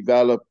able to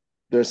develop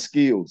their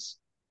skills.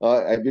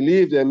 I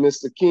believe that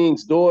Mr.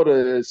 King's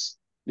daughter is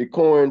the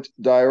current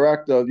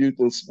director of youth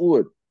and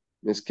sport,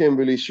 Ms.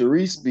 Kimberly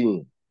Sharice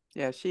Bean.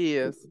 Yeah, she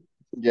is.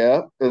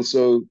 Yeah, and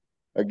so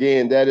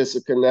again, that is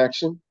a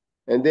connection.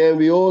 And then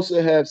we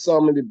also have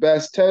some of the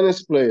best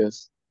tennis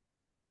players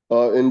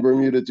in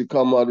Bermuda to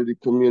come out of the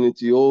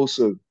community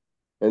also.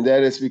 And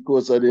that is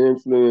because of the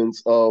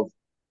influence of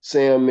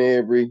Sam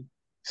Mabry,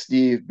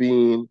 Steve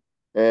Bean,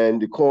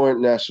 and the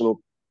current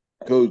national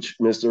coach,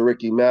 Mr.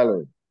 Ricky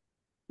Mallory.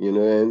 You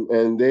know,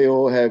 and they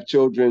all have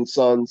children,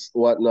 sons,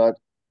 whatnot,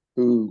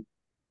 who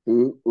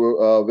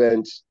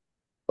went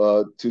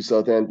to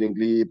Southampton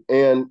Glebe.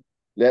 And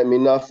let me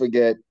not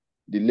forget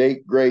the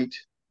late, great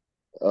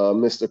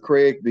Mr.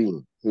 Craig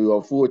Bean, who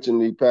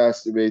unfortunately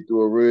passed away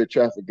through a road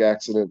traffic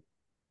accident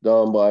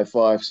down by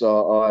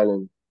 5-Star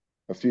Island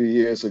a few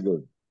years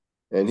ago.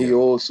 And he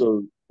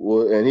also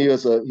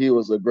he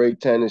was a great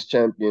tennis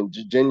champion,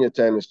 junior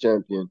tennis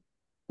champion,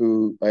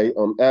 who I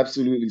am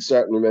absolutely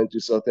certain went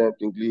to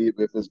Southampton Glebe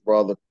with his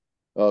brother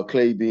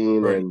Clay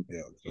Bean and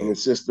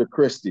his sister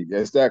Christy.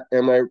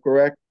 Am I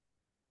correct?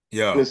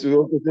 Yeah. Mr.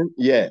 Wilkinson?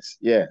 Yes,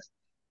 yes.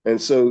 And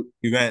so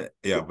he went,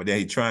 but then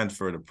he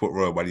transferred to Port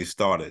Royal, but he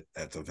started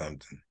at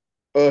Southampton.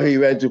 Oh, he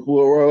went to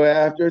Port Royal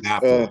afterwards?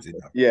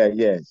 Yeah.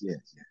 Yes.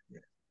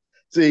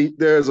 See,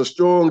 there's a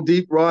strong,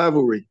 deep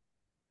rivalry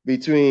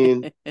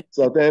between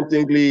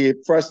Southampton Glebe,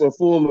 first and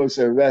foremost,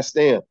 and West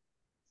End.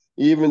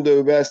 Even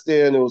though West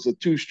End was a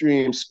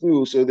 2-stream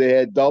school, so they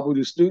had double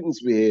the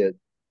students we had.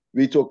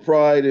 We took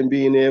pride in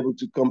being able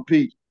to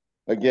compete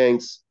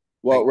against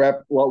what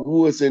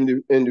was in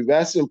the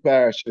Western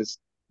parishes,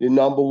 the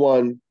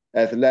 #1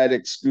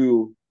 athletic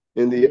school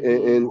in the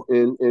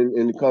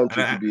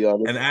country, to be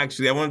honest. And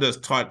actually, I wanted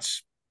to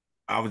touch.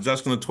 I was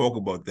just going to talk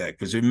about that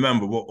because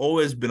remember, we've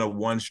always been a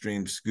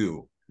 1-stream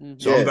school.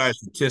 So I'm very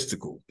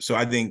statistical. So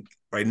I think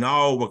right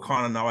now we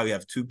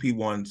have 2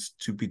 P1s,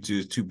 2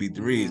 P2s, 2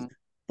 P3s.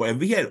 But if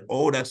we had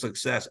all that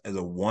success as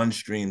a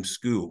 1-stream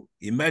school,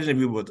 imagine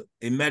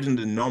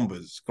the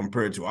numbers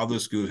compared to other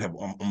schools have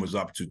almost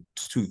up to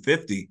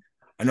 250.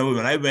 I know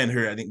when I went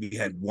here, I think we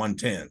had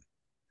 110.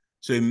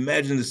 So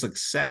imagine the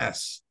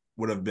success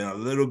would have been a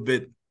little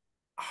bit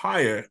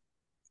higher.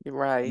 You're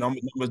right.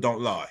 Numbers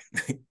don't lie.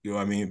 You know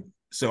what I mean?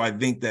 So I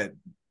think that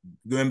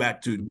going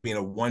back to being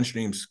a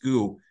 1-stream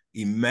school,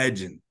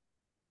 imagine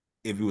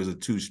if it was a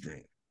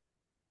 2-stream.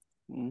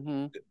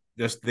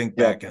 Just think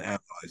back and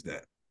analyze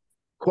that.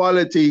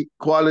 Quality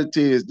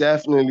is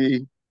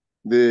definitely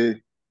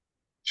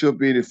should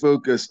be the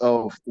focus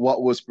of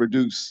what was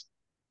produced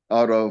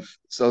out of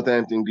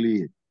Southampton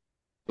Glebe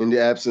in the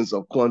absence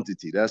of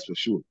quantity, that's for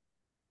sure.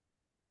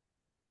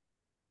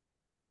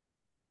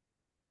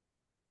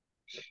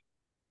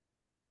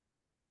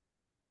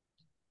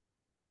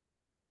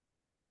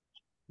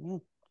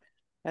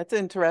 That's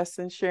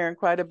interesting, sharing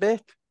quite a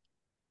bit.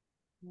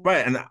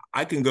 Right, and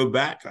I can go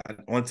back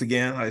once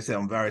again. Like I said,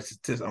 I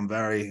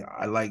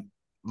like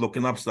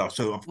looking up stuff.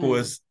 So of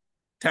course,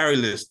 Terry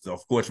List,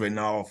 of course, right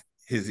now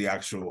he's the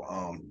actual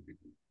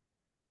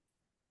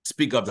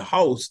Speaker of the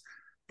House,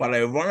 but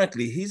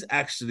ironically, he's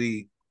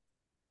actually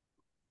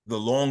the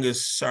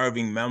longest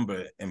serving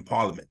member in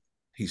Parliament.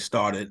 He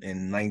started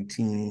in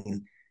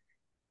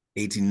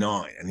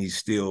 1989, and he's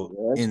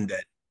still in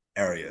that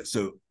area.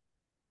 So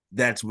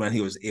that's when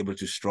he was able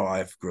to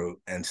strive, grow,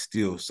 and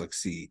still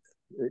succeed.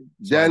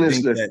 So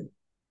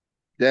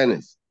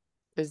Dennis.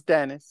 It's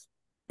Dennis.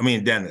 I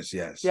mean, Dennis,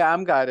 yes. Yeah,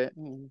 I'm got it.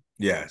 Mm.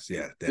 Yes,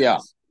 yes, Yeah,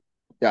 Dennis.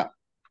 yeah.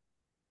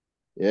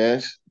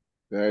 Yes,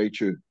 very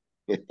true.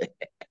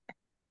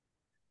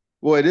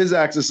 Boy, this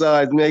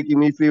exercise making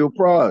me feel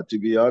proud, to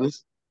be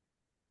honest.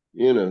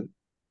 You know,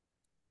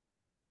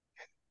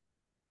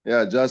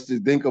 yeah, just to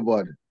think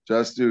about it,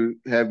 just to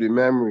have the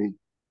memory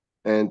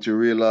and to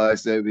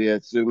realize that we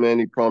had so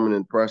many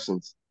prominent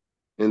persons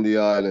in the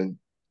island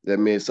that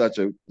made such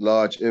a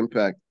large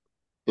impact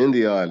in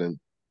the island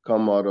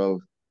come out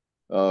of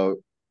uh,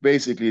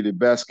 basically the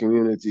best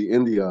community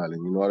in the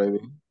island. You know what I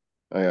mean?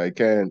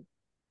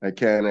 I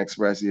can't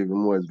express it even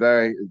more. It's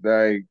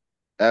very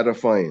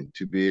edifying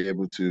to be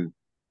able to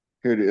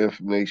hear the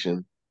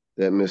information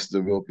that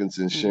Mr.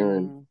 Wilkinson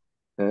sharing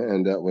Mm-hmm.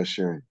 and that was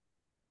sharing.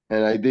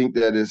 And I think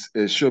that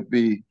it should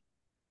be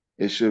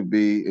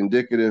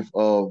indicative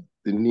of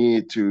the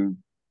need to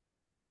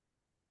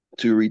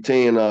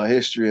retain our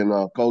history and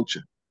our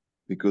culture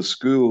because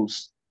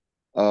schools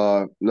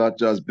are not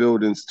just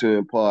buildings to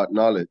impart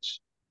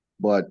knowledge,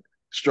 but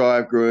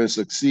strive, grow, and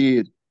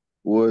succeed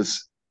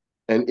was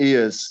and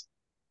is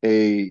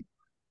a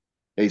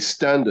a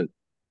standard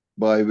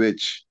by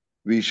which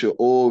we should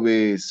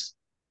always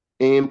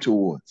aim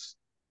towards.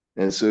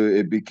 And so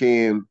it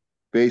became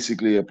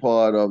basically a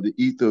part of the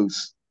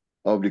ethos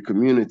of the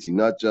community,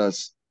 not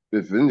just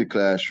within the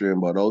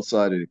classroom, but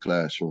outside of the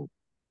classroom.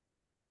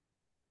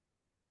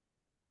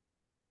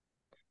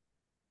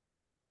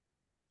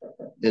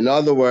 In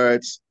other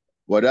words,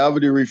 whatever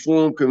the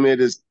reform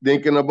committee is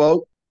thinking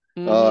about,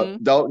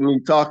 Mm-hmm. Dalton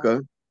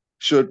Itaka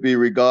should be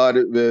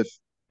regarded with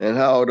and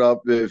held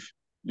up with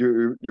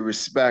the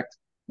respect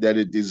that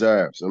it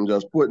deserves. I'm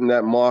just putting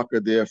that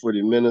marker there for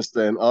the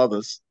minister and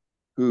others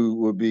who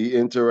will be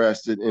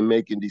interested in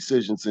making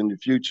decisions in the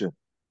future.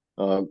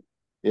 Um,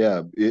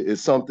 yeah,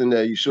 it's something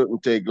that you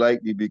shouldn't take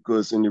lightly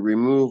because in the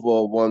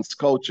removal of one's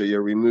culture,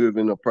 you're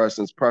removing a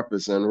person's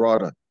purpose and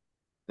rudder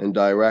and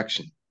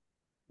direction.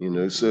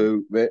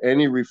 So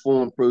any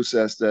reform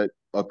process that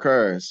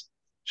occurs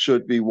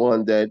should be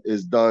one that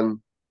is done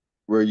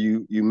where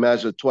you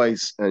measure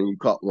twice and you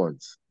cut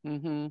once,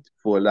 Mm-hmm.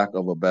 for lack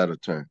of a better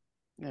term.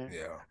 Yeah,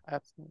 Yeah.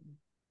 absolutely.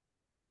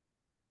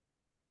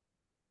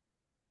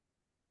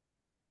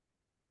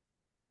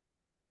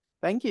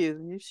 Thank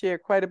you. You share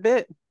quite a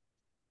bit.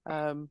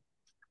 Um,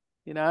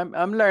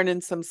 I'm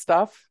learning some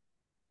stuff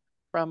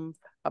from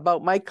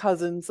about my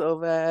cousins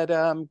over at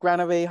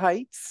Granave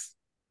Heights.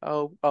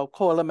 I'll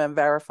call them and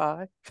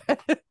verify.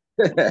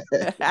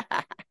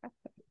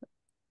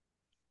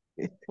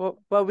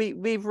 Well,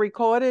 we've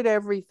recorded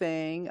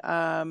everything.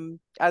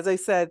 As I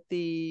said,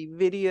 the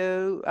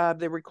video,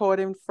 the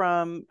recording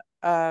from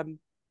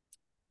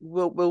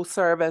will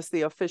serve as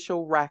the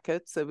official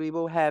record, so we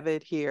will have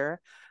it here.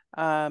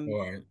 All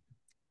right.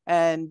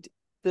 And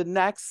the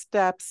next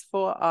steps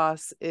for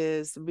us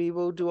is we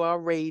will do our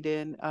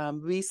rating.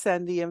 We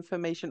send the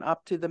information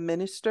up to the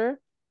minister,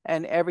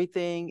 and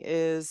everything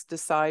is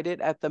decided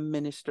at the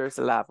minister's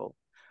level.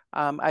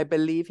 I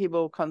believe he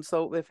will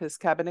consult with his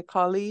cabinet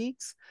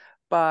colleagues,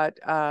 but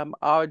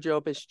our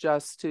job is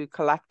just to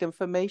collect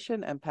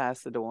information and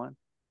pass it on.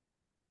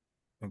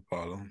 No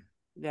problem.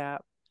 Yeah.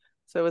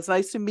 So it's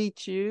nice to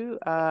meet you,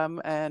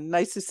 and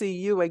nice to see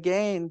you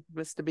again,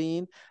 Mr.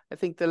 Bean. I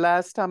think the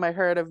last time I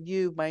heard of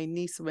you, my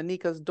niece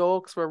Manika's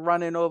dogs were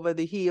running over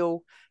the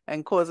hill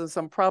and causing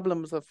some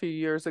problems a few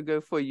years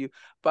ago for you.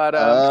 But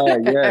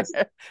Yes,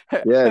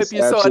 hope yes, you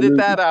sorted absolutely.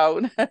 that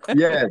out.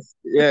 Yes,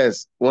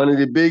 yes. One of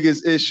the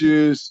biggest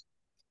issues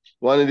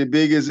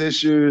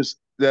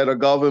that a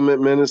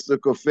government minister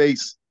could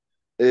face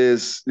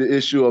is the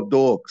issue of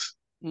dogs.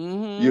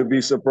 Mm-hmm. You'll be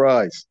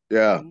surprised.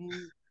 Yeah, Mm-hmm.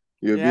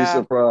 you'll be Yeah,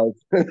 surprised.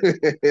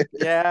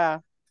 yeah,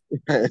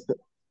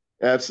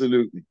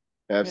 Absolutely,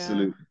 yeah.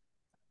 absolutely.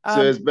 So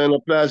Um, it's been a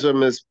pleasure,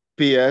 Miss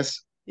PS.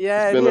 It's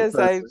yeah, it been a is.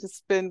 pleasure.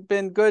 It's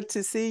been good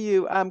to see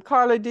you.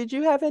 Carla, did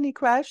you have any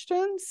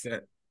questions? Yeah.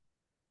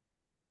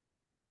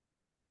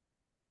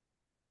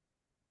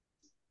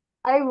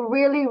 I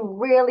really,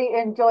 really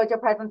enjoyed your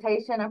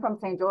presentation. I'm from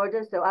St.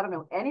 George's, so I don't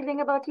know anything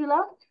about you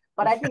lot,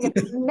 but I think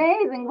it's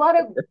amazing. What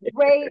a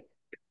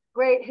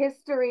great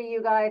history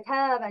you guys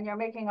have, and you're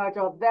making our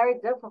job very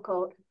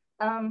difficult.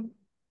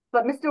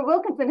 But Mr.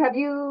 Wilkinson, have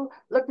you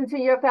looked into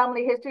your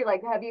family history?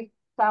 Like, have you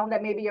found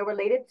that maybe you're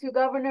related to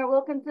Governor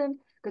Wilkinson?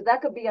 Because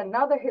that could be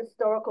another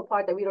historical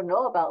part that we don't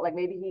know about. Like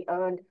maybe he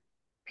owned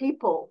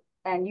people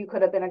and you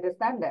could have been a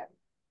descendant.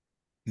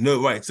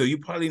 No, right. So you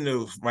probably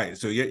know, right.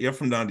 So you're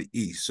from down the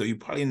east. So you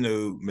probably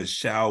know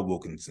Michelle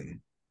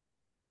Wilkinson.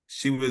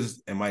 She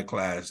was in my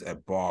class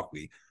at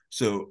Berkeley.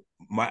 So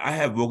I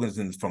have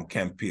Wilkinsons from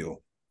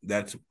Campbell.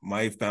 That's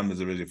my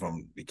family's originally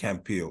from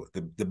Campbell,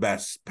 the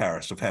best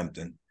parish of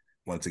Hampton.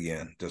 Once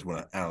again, just want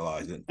to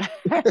analyze it.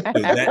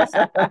 So that's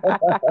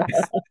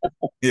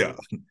yeah.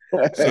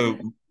 So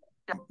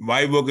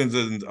my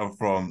Wilkinsons are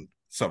from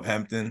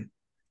Southampton,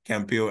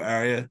 Campbell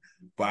area,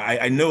 but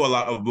I know a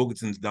lot of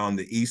Wilkinsons down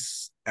the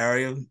east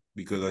area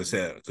because I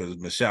said because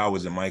Michelle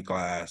was in my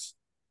class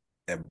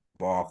at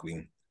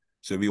Berkeley,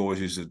 so we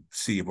always used to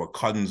see if we're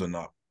cousins or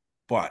not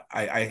but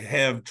I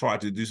have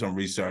tried to do some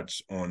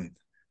research on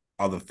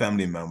other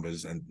family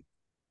members and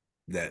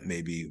that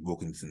may be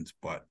Wilkinson's,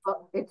 but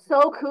it's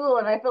so cool,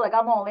 and I feel like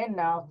I'm all in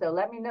now. So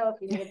let me know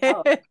if you need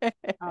help. It's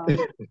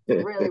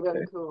really,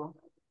 really cool.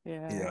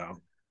 Yeah.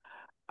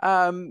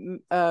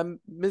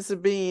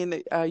 Mr.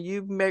 Bean,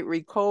 you may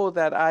recall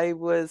that I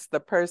was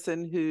the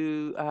person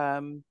who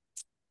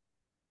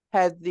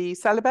had the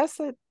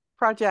Salabasset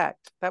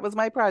project. That was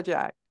my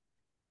project.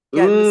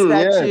 Getting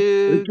the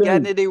statue, yeah.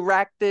 getting it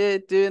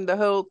erected, doing the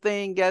whole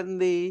thing, getting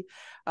the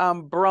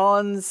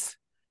bronze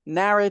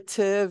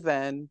narrative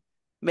and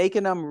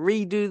making them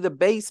redo the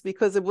base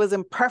because it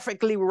wasn't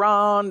perfectly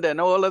round and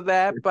all of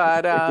that.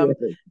 But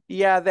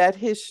yeah, that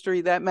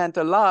history, that meant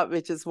a lot,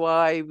 which is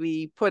why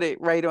we put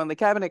it right on the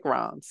cabinet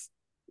grounds.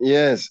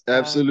 Yes,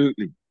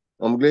 absolutely.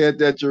 I'm glad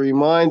that you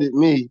reminded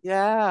me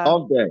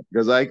of that,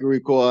 because I can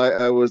recall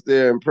I was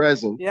there and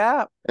present.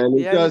 Yeah. And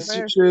it just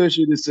shows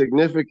you the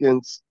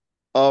significance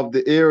of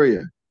the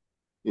area,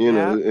 you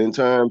know, in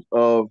terms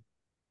of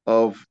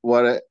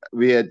what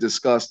we had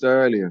discussed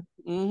earlier,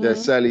 that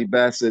Sally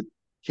Bassett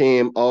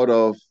came out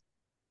of,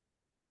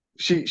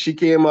 she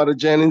came out of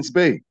Jennings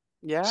Bay.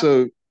 Yeah.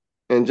 So,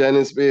 and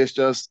Jennings Bay is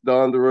just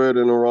down the road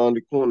and around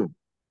the corner.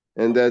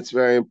 And that's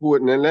very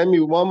important.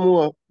 And one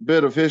more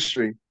bit of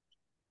history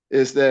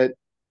is that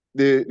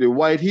the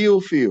White Hill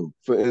Field,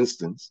 for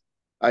instance,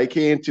 I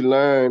came to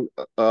learn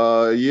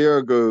a year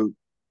ago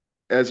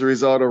as a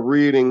result of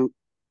reading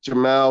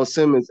Jamal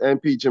Simmons,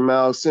 MP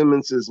Jamal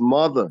Simmons's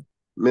mother,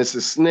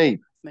 Mrs. Snape.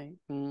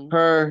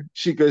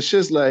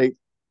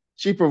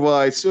 She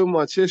provides so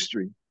much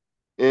history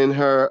in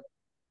her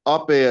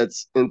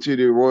op-eds into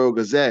the Royal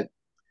Gazette.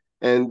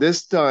 And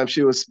this time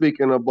she was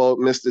speaking about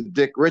Mr.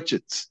 Dick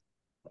Richards,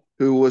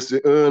 who was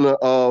the owner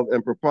of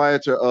and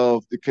proprietor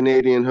of the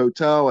Canadian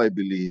Hotel, I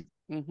believe,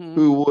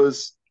 who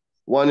was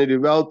one of the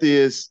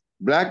wealthiest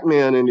Black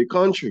men in the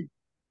country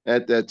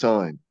at that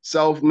time,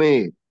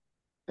 self-made.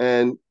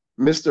 And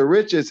Mr.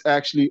 Richards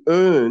actually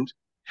earned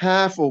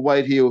half of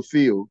White Hill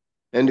Field,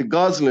 and the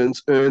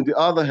Goslings earned the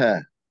other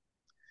half.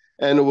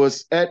 And it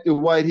was at the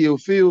White Hill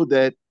Field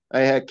that I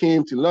had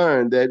came to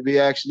learn that we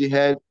actually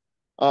had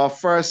our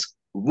first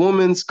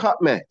women's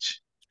cup match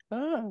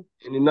in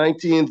the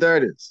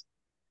 1930s.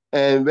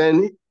 And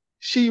when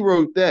she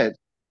wrote that,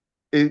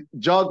 it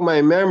jogged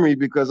my memory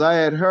because I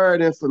had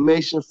heard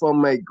information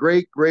from my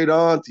great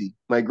auntie,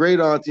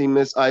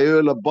 Miss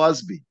Iola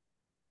Busby,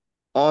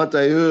 Aunt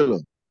Iola.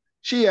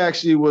 She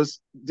actually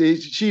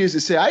she used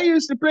to say, I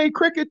used to play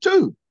cricket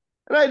too.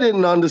 And I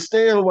didn't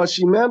understand what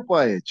she meant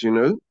by it, you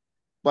know.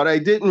 But I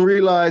didn't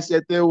realize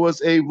that there was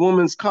a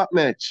women's cup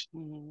match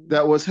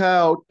that was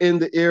held in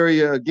the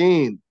area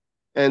again.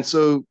 And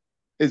so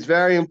it's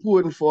very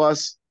important for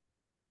us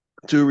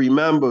to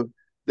remember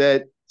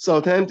that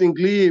Southampton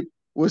Glebe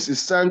was the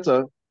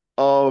center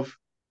of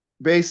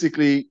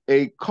basically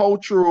a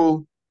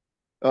cultural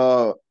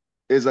heavyweight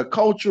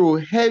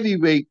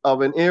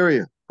of an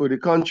area for the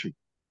country,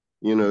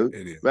 you know,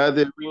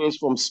 rather it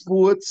ranged from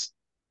sports,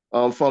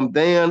 from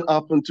then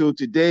up until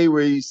today,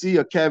 where you see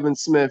a Kevin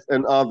Smith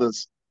and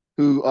others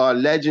who are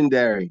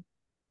legendary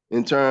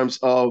in terms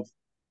of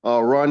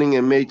running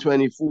in May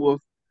 24th,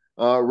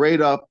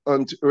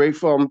 right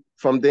from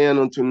then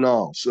until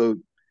now. So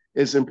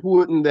it's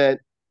important that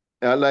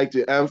I'd like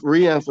to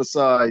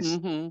re-emphasize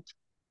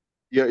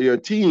your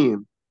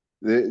team,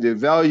 the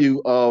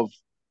value of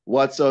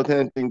what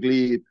Southampton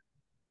Glebe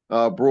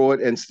brought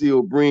and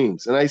still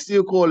brings. And I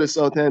still call it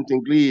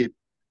Southampton Glebe,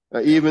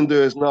 even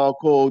though it's now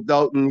called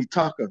Dalton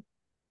Itaka.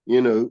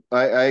 You know,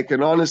 I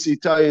can honestly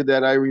tell you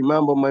that I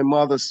remember my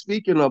mother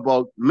speaking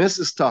about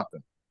Mrs. Tucker.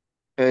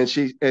 And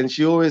she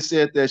always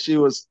said that she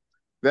was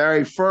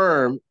very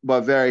firm,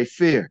 but very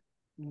fair.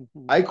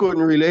 I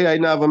couldn't relate. I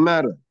never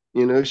met her.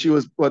 You know, she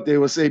was what they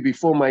would say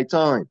before my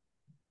time.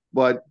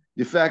 But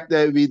the fact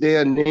that we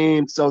then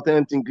named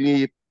Southampton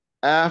Glebe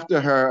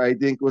after her, I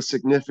think was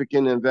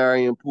significant and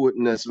very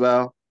important as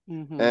well.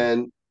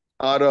 And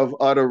out of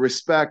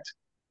respect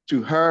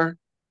to her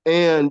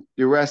and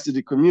the rest of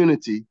the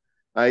community,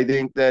 I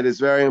think that it's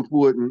very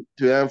important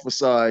to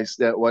emphasize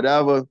that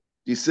whatever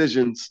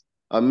decisions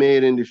are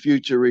made in the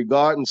future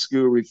regarding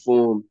school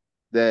reform,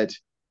 that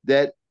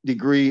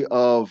degree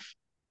of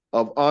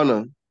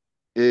honor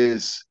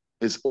is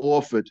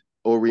offered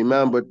or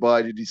remembered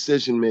by the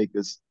decision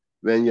makers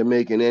when you're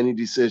making any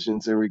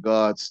decisions in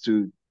regards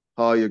to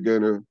how you're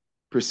going to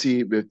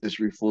proceed with this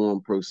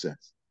reform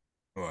process.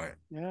 Right.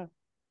 Yeah.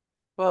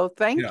 Well,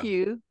 thank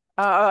you.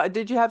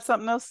 Did you have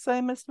something else to say,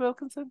 Mr.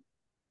 Wilkinson?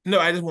 No,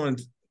 I just wanted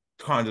to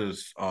kind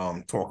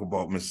of talk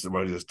about Mr.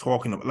 Rogers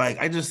talking about, like,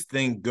 I just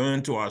think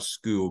going to our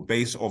school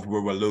based off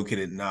where we're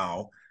located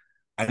now,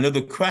 I know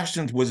the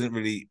questions wasn't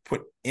really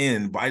put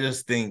in, but I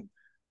just think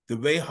the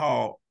way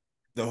how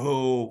the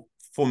whole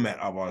format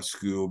of our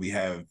school, we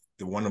have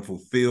the wonderful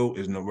field,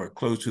 is nowhere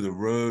close to the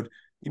road.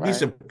 You'd be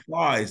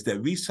surprised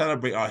that we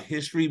celebrate our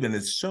history when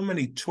there's so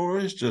many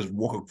tourists just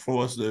walk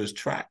across those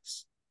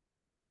tracks.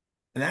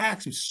 And that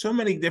asks so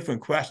many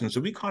different questions.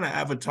 So we kind of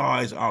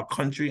advertise our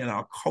country and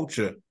our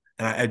culture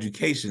and our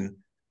education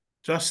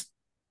just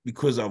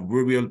because of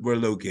where we're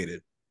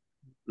located.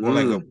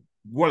 Mm.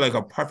 We're like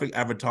a perfect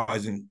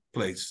advertising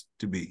place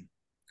to be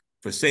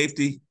for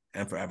safety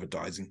and for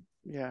advertising.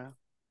 Yeah.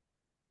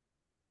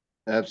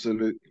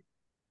 Absolutely.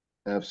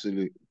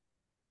 Absolutely.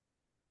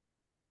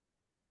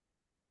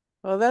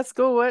 Well, that's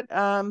good.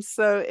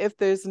 So if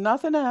there's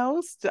nothing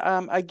else,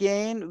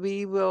 again,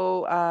 we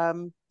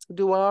will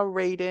do our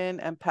rating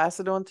and pass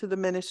it on to the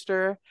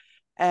minister.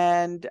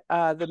 And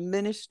the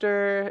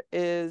minister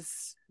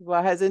has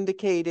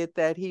indicated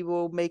that he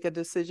will make a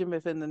decision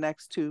within the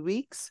next 2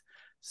 weeks.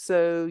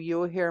 So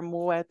you'll hear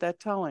more at that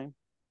time.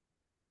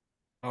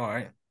 All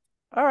right.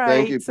 All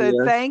Thank right. you, So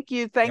Pierre. thank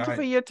you. Thank you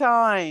for your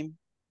time.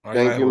 All right.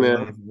 Thank you,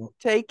 man.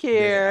 Take Day,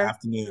 care.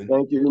 afternoon.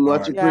 Thank you.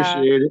 Much right.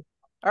 appreciated.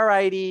 All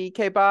righty.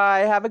 Okay, bye.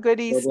 Have a good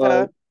Bye-bye.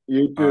 Easter.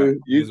 You All right. too.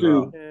 You as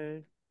well. too.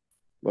 Okay.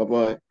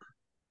 Bye-bye.